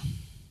Savior.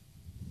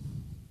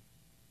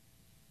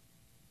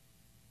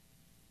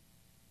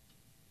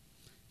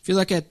 If you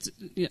look at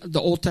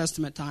the Old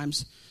Testament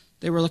times,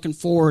 they were looking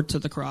forward to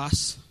the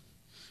cross.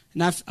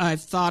 And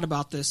I've thought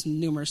about this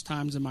numerous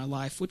times in my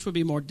life. Which would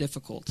be more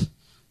difficult?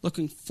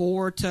 Looking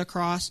forward to a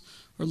cross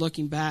or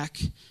looking back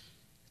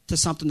to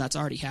something that's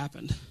already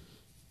happened?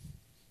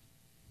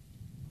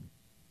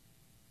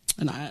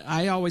 And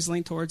I always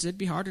lean towards it'd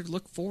be harder to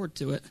look forward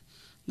to it.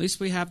 At least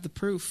we have the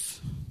proof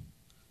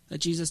that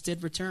Jesus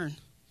did return,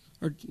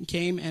 or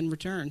came and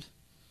returned.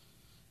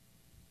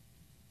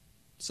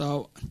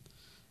 So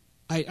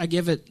I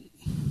give it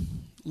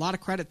a lot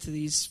of credit to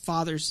these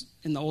fathers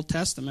in the Old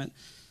Testament.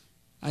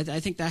 I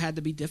think that had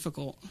to be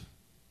difficult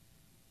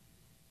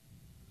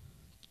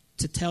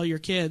to tell your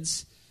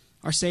kids,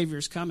 our Savior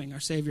is coming, our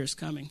Savior is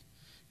coming.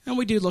 And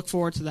we do look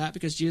forward to that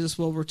because Jesus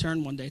will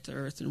return one day to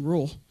earth and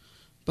rule.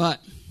 But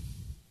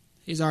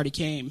he's already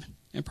came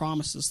and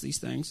promised us these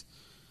things.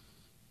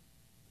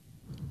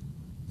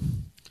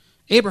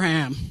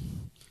 Abraham.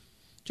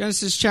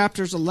 Genesis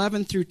chapters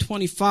 11 through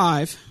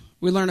 25,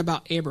 we learn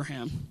about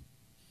Abraham.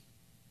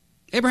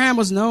 Abraham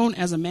was known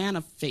as a man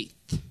of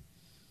faith.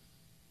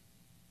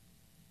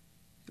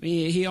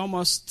 He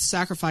almost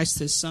sacrificed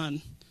his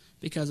son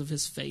because of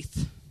his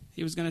faith.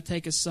 He was going to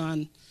take his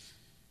son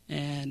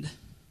and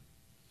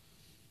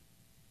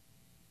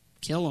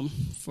kill him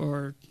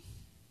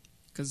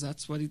because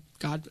that's what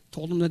God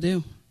told him to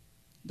do.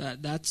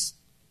 That's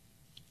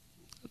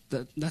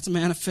a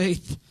man of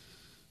faith.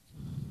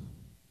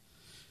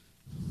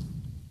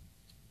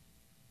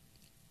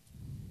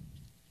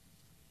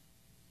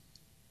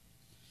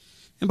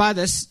 And by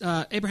this,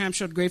 Abraham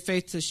showed great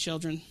faith to his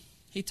children.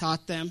 He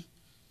taught them,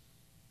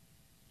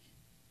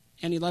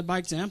 and he led by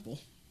example.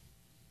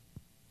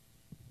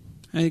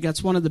 I think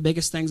that's one of the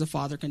biggest things a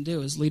father can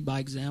do is lead by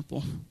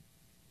example.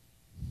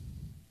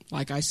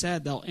 Like I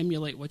said, they'll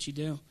emulate what you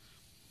do.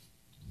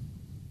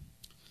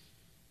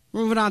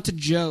 Moving on to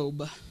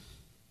Job.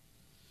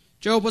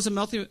 Job was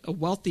a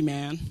wealthy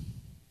man.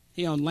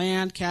 He owned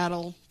land,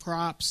 cattle,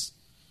 crops.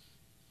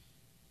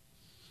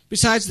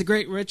 Besides the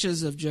great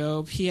riches of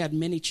Job, he had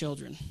many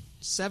children,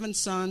 7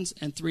 sons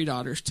and 3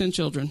 daughters, 10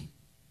 children.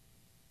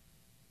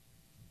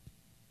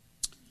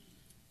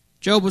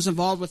 Job was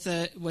involved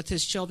with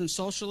his children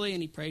socially,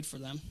 and he prayed for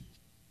them.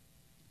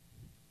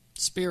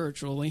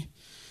 Spiritually.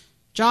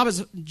 Job.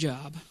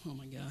 Oh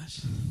my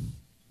gosh.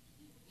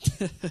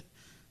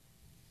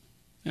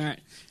 All right.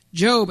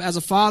 Job, as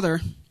a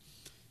father,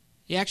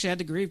 he actually had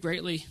to grieve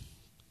greatly.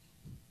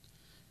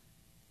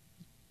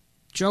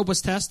 Job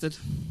was tested.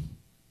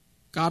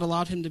 God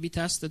allowed him to be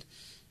tested,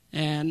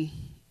 and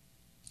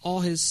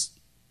all his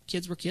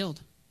kids were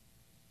killed.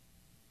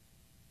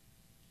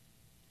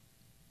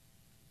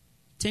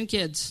 10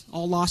 kids,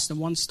 all lost in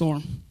one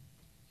storm.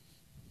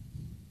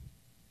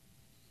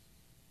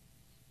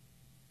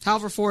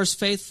 However, for his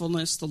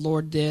faithfulness, the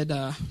Lord did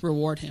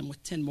reward him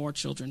with 10 more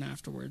children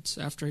afterwards,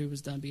 after he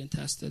was done being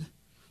tested.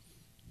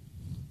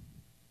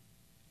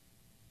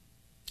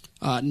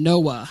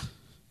 Noah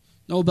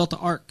built the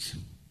ark.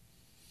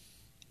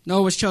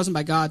 Noah was chosen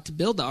by God to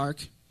build the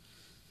ark.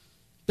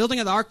 Building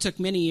of the ark took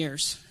many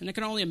years, and I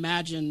can only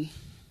imagine,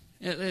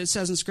 it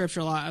says in Scripture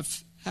a lot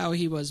of how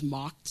he was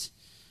mocked,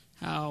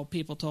 how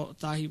people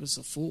thought he was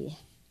a fool.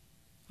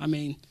 I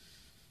mean,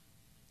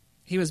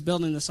 he was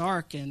building this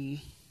ark, and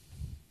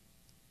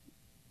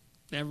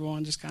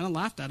everyone just kind of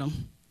laughed at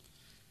him.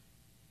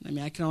 I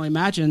mean, I can only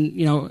imagine,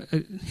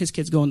 his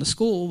kids going to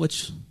school,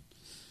 which I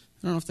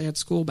don't know if they had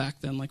school back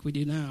then like we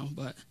do now,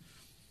 but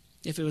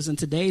if it was in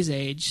today's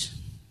age,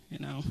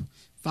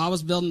 if I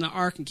was building the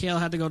ark and Kayla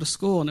had to go to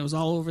school and it was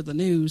all over the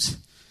news,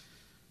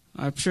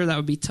 I'm sure that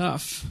would be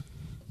tough.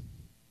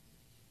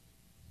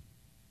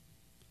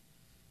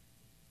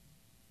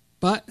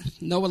 But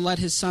Noah led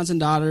his sons and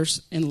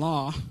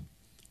daughters-in-law,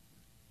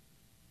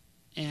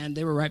 and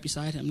they were right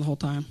beside him the whole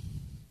time.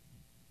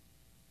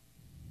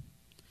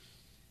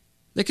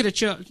 They could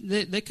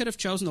have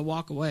chosen to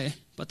walk away,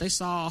 but they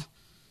saw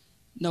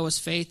Noah's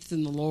faith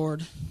in the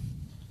Lord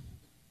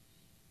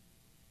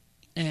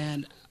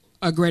and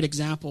a great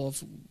example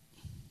of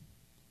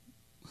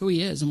who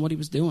he is and what he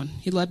was doing.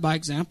 He led by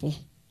example.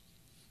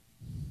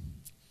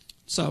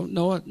 So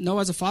Noah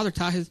as a father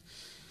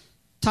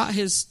taught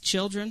his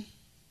children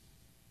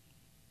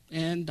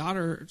and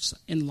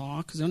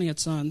daughters-in-law, because they only had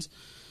sons,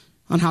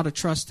 on how to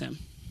trust him.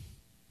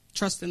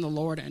 Trust in the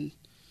Lord and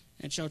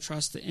show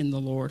trust in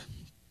the Lord.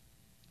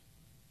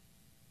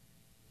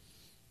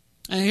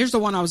 And here's the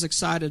one I was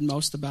excited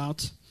most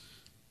about,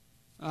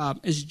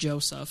 is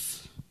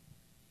Joseph.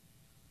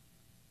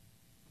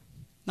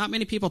 Not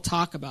many people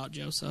talk about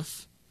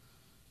Joseph.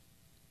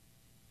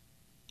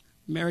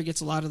 Mary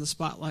gets a lot of the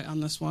spotlight on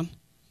this one.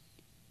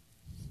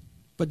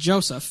 But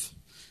Joseph,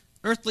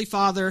 earthly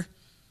father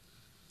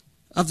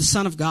of the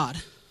Son of God.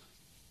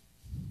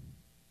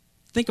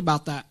 Think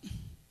about that.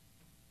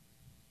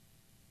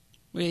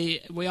 We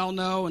all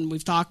know, and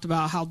we've talked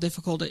about how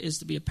difficult it is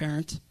to be a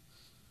parent.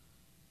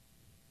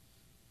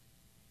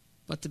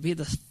 But to be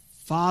the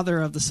father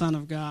of the Son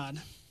of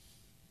God,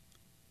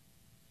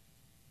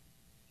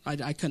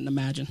 I couldn't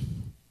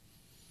imagine.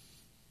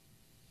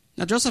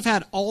 Now, Joseph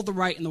had all the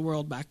right in the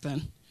world back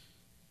then.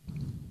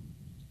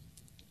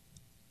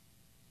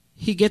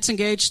 He gets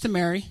engaged to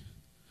Mary.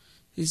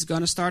 He's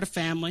going to start a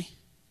family.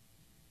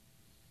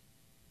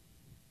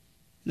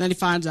 And then he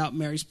finds out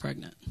Mary's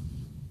pregnant.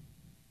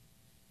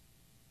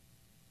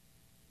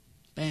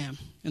 Bam,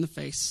 in the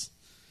face.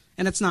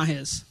 And it's not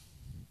his.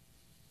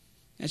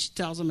 And she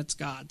tells him it's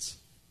God's.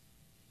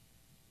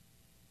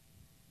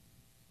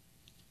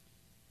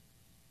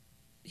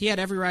 He had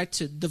every right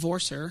to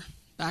divorce her.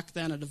 Back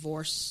then, a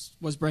divorce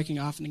was breaking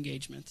off an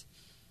engagement.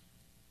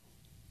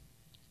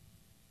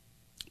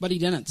 But he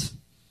didn't.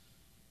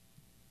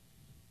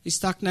 He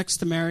stuck next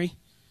to Mary.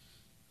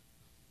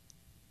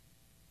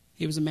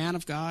 He was a man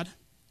of God.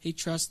 He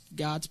trusted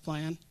God's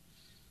plan.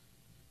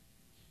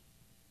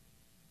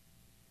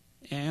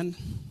 And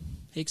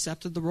he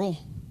accepted the role.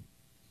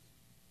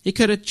 He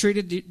could have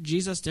treated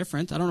Jesus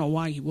different. I don't know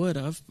why he would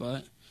have,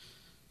 but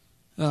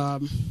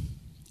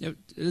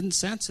in a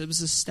sense, it was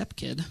his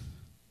stepkid.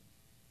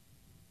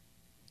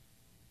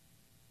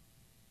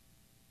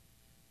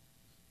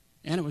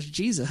 And it was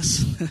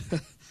Jesus.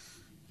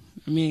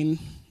 I mean,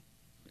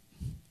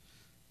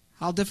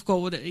 how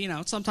difficult would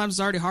it, sometimes it's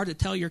already hard to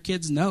tell your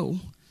kids no.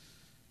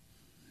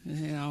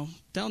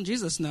 Telling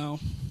Jesus no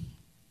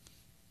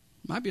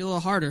might be a little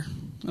harder.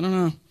 I don't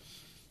know.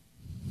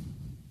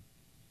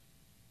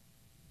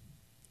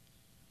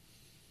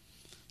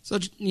 So,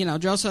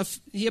 Joseph,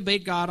 he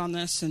obeyed God on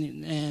this,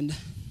 and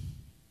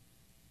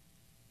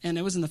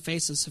it was in the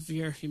face of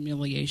severe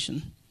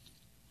humiliation.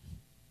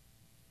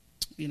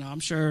 I'm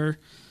sure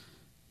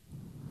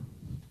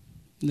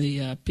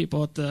the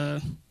people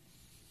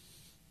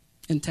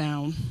in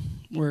town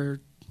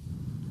were,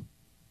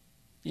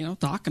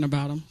 talking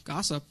about him,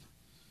 gossip.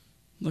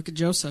 Look at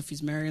Joseph;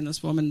 he's marrying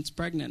this woman that's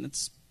pregnant.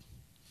 It's,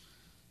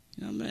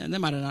 they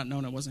might have not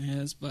known it wasn't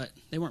his, but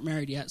they weren't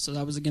married yet, so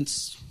that was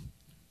against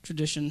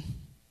tradition.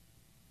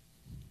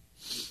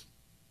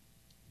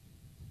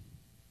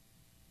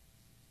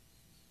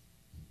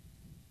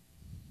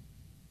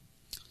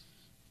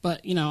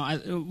 But,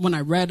 when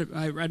I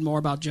read more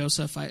about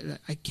Joseph,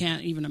 I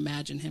can't even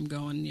imagine him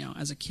going,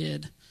 as a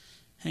kid,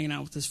 hanging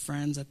out with his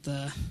friends at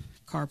the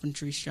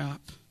carpentry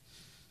shop,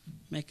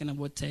 making a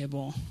wood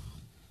table.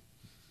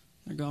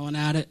 They're going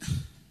at it.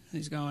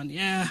 He's going,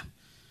 yeah,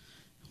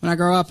 when I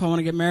grow up, I want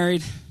to get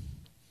married.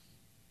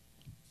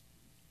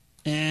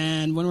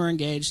 And when we're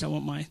engaged, I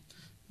want my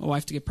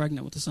wife to get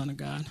pregnant with the Son of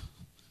God.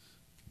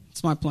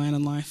 It's my plan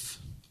in life.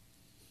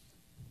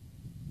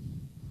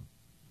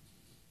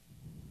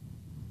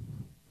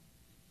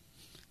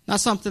 Not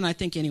something I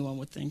think anyone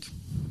would think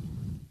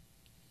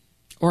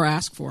or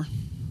ask for.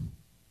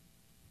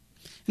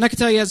 And I can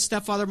tell you as a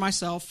stepfather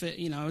myself,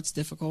 it's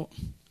difficult.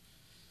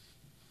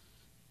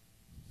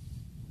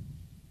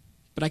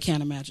 But I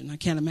can't imagine. I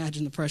can't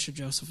imagine the pressure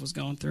Joseph was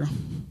going through.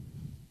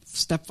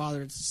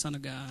 Stepfather is the Son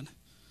of God.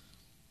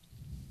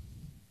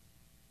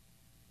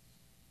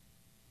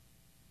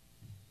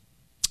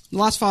 The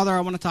last father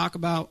I want to talk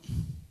about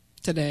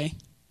today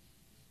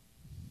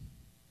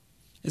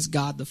is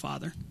God the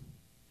Father.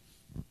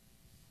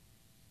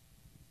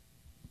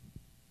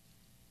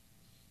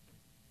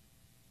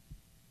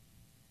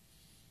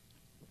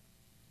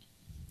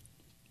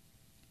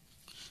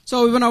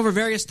 So we went over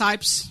various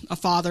types of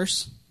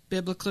fathers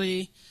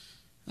biblically,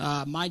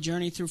 my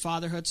journey through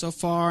fatherhood so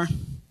far.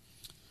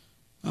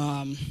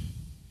 We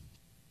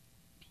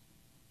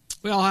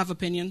all have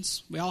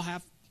opinions. We all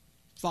have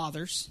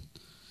fathers.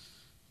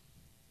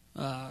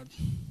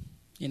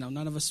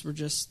 None of us were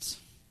just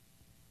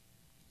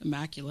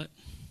immaculate.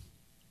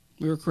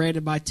 We were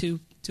created by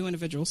two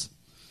individuals.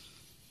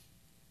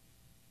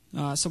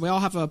 So we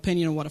all have an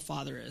opinion of what a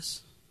father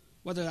is,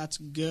 whether that's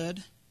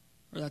good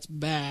or that's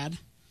bad.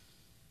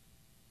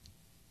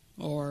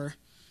 Or,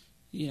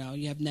 you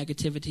have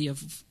negativity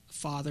of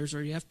fathers,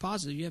 or you have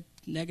positive. You have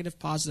negative,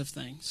 positive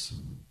things.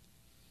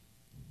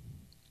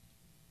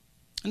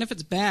 And if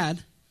it's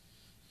bad,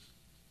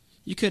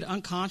 you could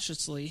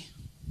unconsciously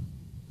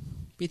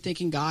be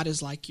thinking God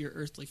is like your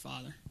earthly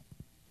father.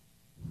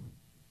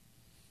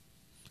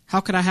 How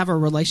could I have a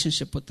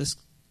relationship with this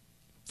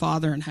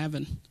Father in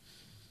heaven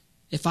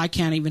if I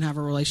can't even have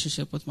a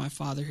relationship with my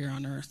Father here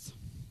on earth?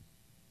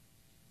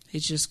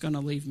 He's just going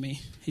to leave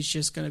me. He's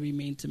just going to be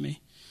mean to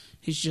me.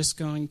 He's just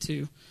going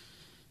to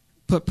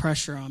put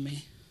pressure on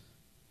me.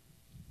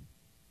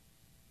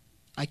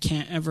 I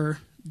can't ever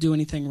do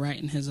anything right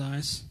in his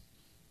eyes.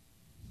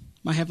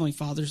 My Heavenly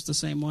Father's the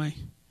same way.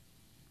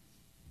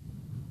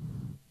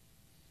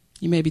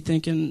 You may be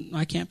thinking,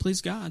 I can't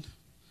please God.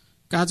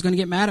 God's going to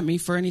get mad at me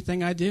for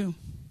anything I do.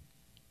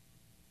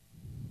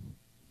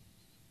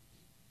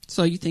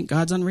 So you think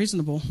God's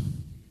unreasonable.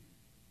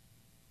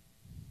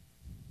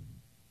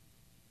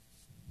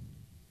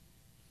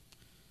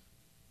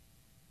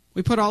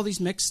 We put all these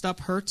mixed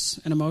up hurts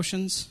and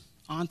emotions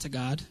onto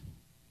God.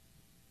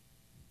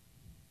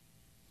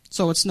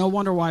 So it's no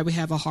wonder why we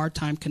have a hard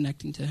time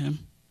connecting to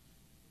him.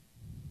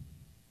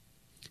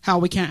 How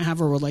we can't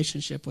have a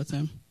relationship with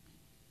him.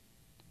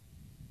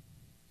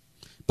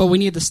 But we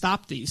need to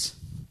stop these.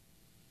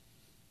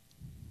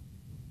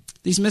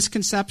 These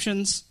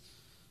misconceptions,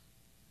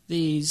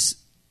 these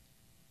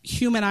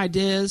human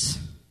ideas,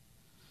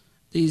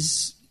 they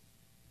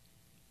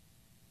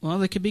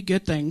could be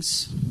good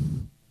things.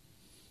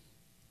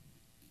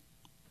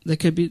 They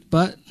could be,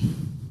 but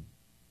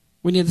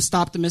we need to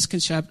stop the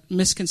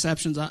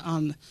misconceptions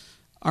on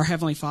our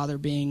Heavenly Father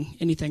being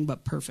anything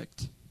but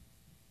perfect.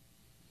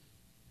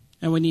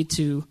 And we need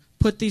to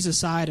put these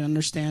aside and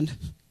understand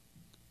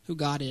who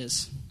God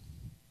is.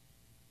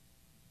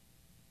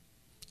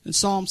 In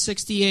Psalm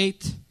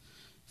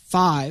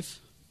 68:5,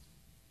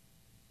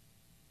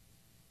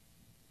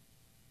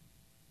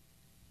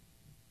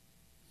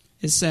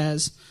 it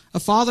says, "A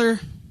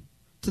father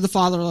to the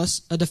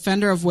fatherless, a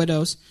defender of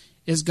widows,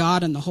 is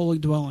God in the holy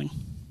dwelling."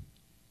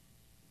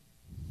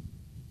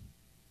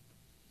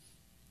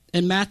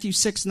 In Matthew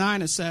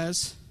 6:9 it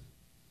says,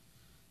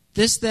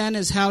 "This then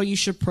is how you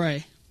should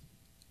pray.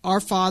 Our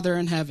Father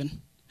in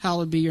heaven,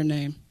 hallowed be your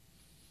name."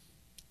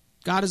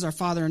 God is our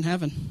Father in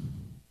heaven.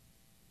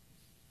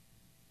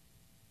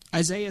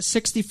 Isaiah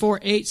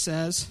 64:8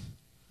 says,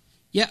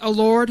 "Yet, O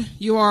Lord,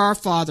 you are our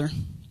Father.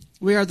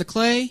 We are the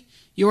clay,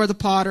 you are the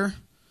potter.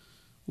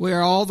 We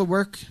are all the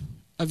work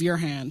of your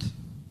hand."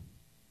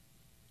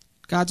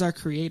 God's our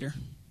creator.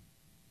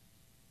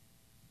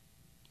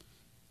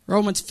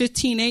 Romans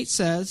 15:8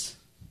 says,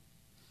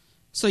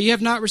 "So you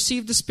have not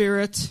received the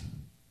spirit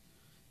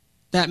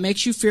that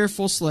makes you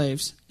fearful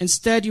slaves.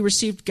 Instead, you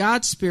received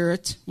God's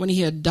Spirit when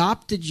he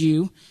adopted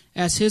you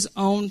as his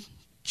own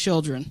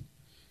children.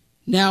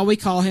 Now we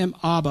call him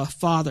Abba,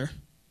 Father."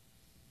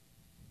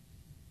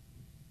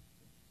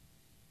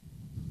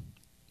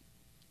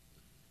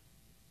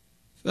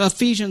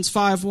 Ephesians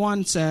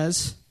 5:1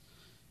 says,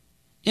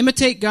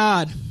 "Imitate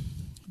God.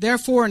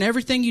 Therefore, in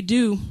everything you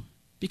do,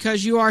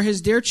 because you are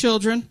his dear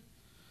children,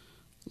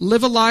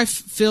 live a life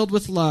filled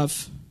with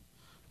love,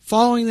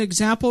 following the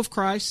example of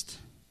Christ.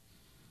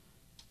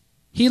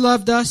 He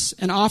loved us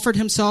and offered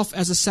himself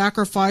as a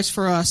sacrifice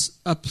for us,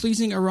 a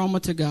pleasing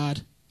aroma to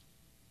God."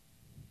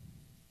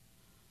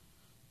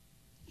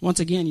 Once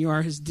again, you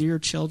are his dear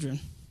children.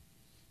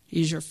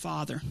 He's your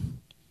Father.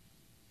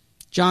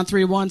 John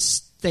 3:1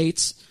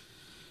 states,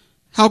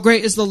 "How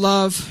great is the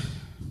love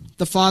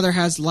the Father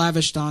has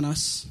lavished on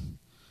us,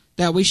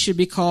 that we should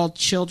be called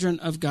children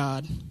of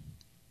God."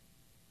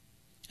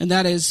 And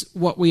that is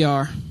what we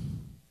are.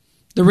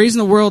 The reason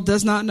the world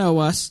does not know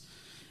us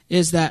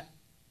is that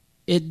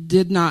it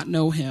did not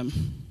know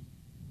him.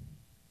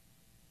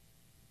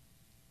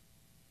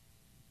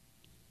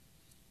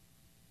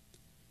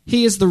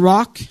 He is the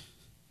rock.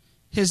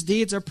 His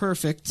deeds are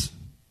perfect.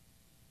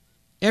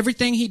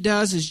 Everything he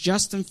does is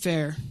just and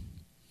fair.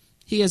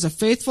 He is a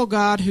faithful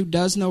God who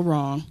does no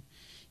wrong.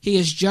 He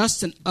is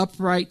just and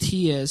upright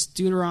he is.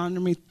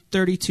 Deuteronomy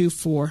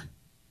 32:4.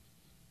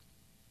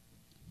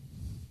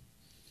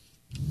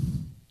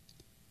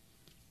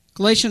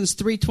 Galatians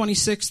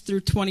 3:26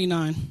 through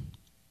 29.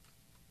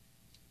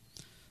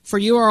 For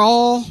you are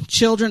all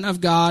children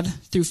of God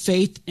through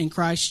faith in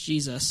Christ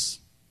Jesus.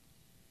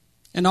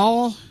 And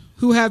all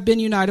who have been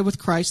united with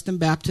Christ in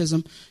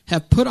baptism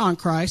have put on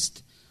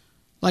Christ,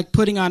 like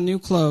putting on new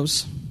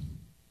clothes.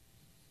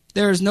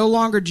 There is no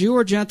longer Jew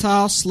or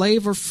Gentile,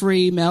 slave or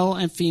free, male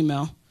and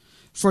female,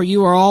 for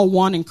you are all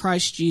one in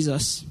Christ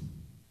Jesus.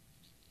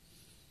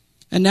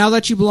 And now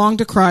that you belong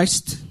to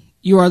Christ,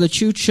 you are the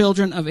true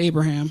children of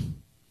Abraham.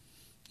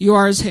 You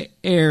are his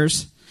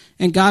heirs,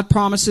 and God's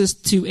promise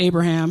to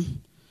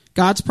Abraham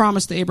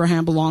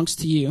belongs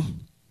to you.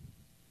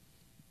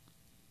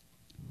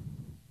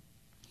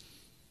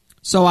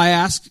 So I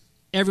ask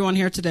everyone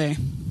here today,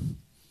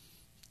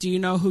 do you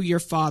know who your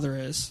Father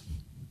is?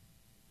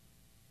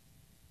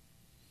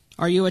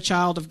 Are you a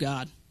child of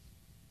God?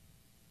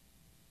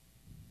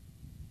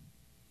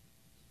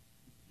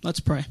 Let's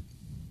pray.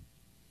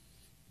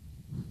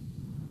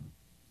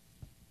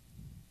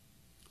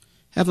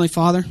 Heavenly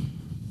Father,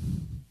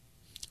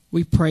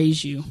 we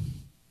praise you.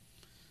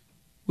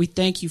 We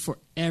thank you for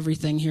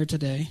everything here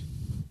today.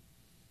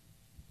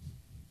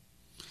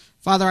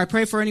 Father, I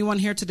pray for anyone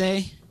here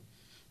today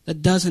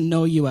that doesn't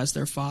know you as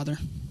their Father.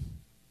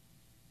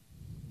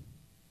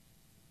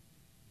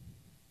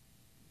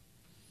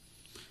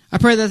 I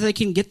pray that they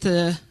can get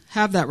to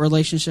have that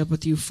relationship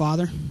with you,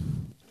 Father,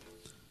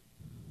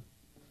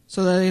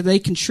 so that they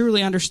can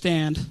truly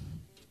understand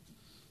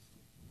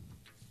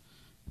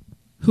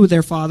who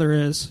their Father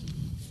is.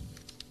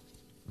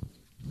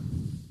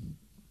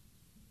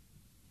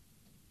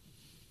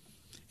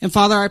 And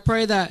Father, I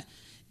pray that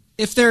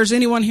if there's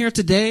anyone here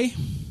today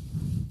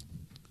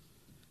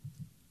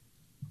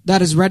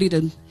that is ready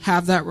to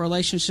have that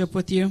relationship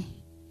with you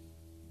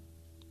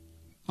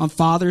on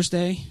Father's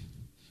Day,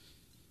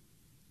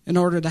 in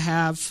order to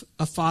have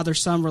a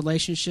father-son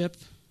relationship,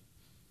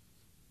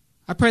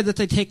 I pray that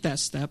they take that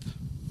step.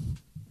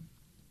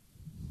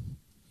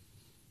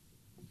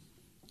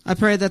 I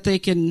pray that they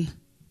can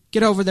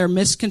get over their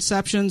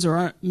misconceptions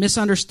or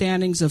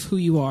misunderstandings of who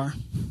you are.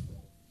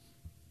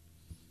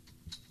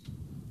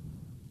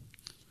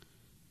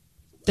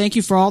 Thank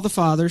you for all the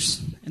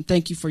fathers, and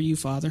thank you for you,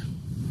 Father.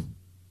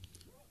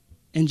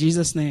 In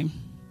Jesus' name,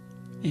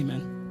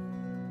 amen.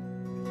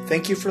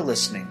 Thank you for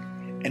listening,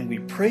 and we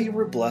pray you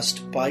were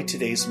blessed by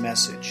today's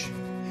message.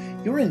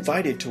 You are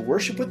invited to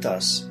worship with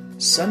us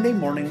Sunday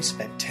mornings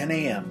at 10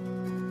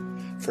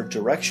 a.m. For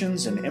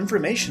directions and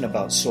information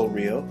about Soul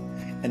Rio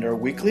and our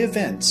weekly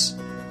events,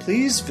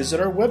 please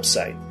visit our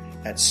website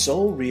at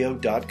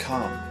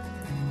soulrio.com.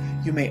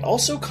 You may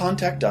also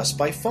contact us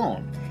by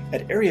phone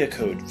at area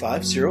code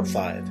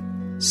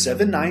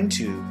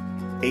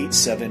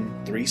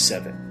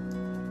 505-792-8737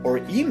 or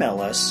email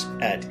us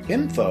at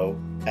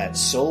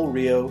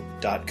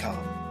info@soulrio.com.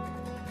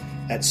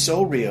 At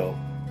Soul Rio,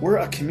 we're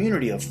a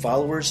community of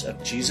followers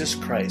of Jesus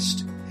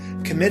Christ,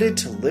 committed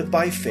to live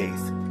by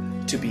faith,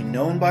 to be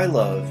known by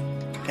love,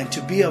 and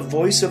to be a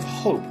voice of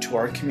hope to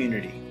our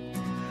community.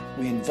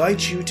 We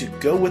invite you to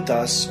go with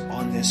us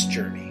on this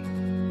journey.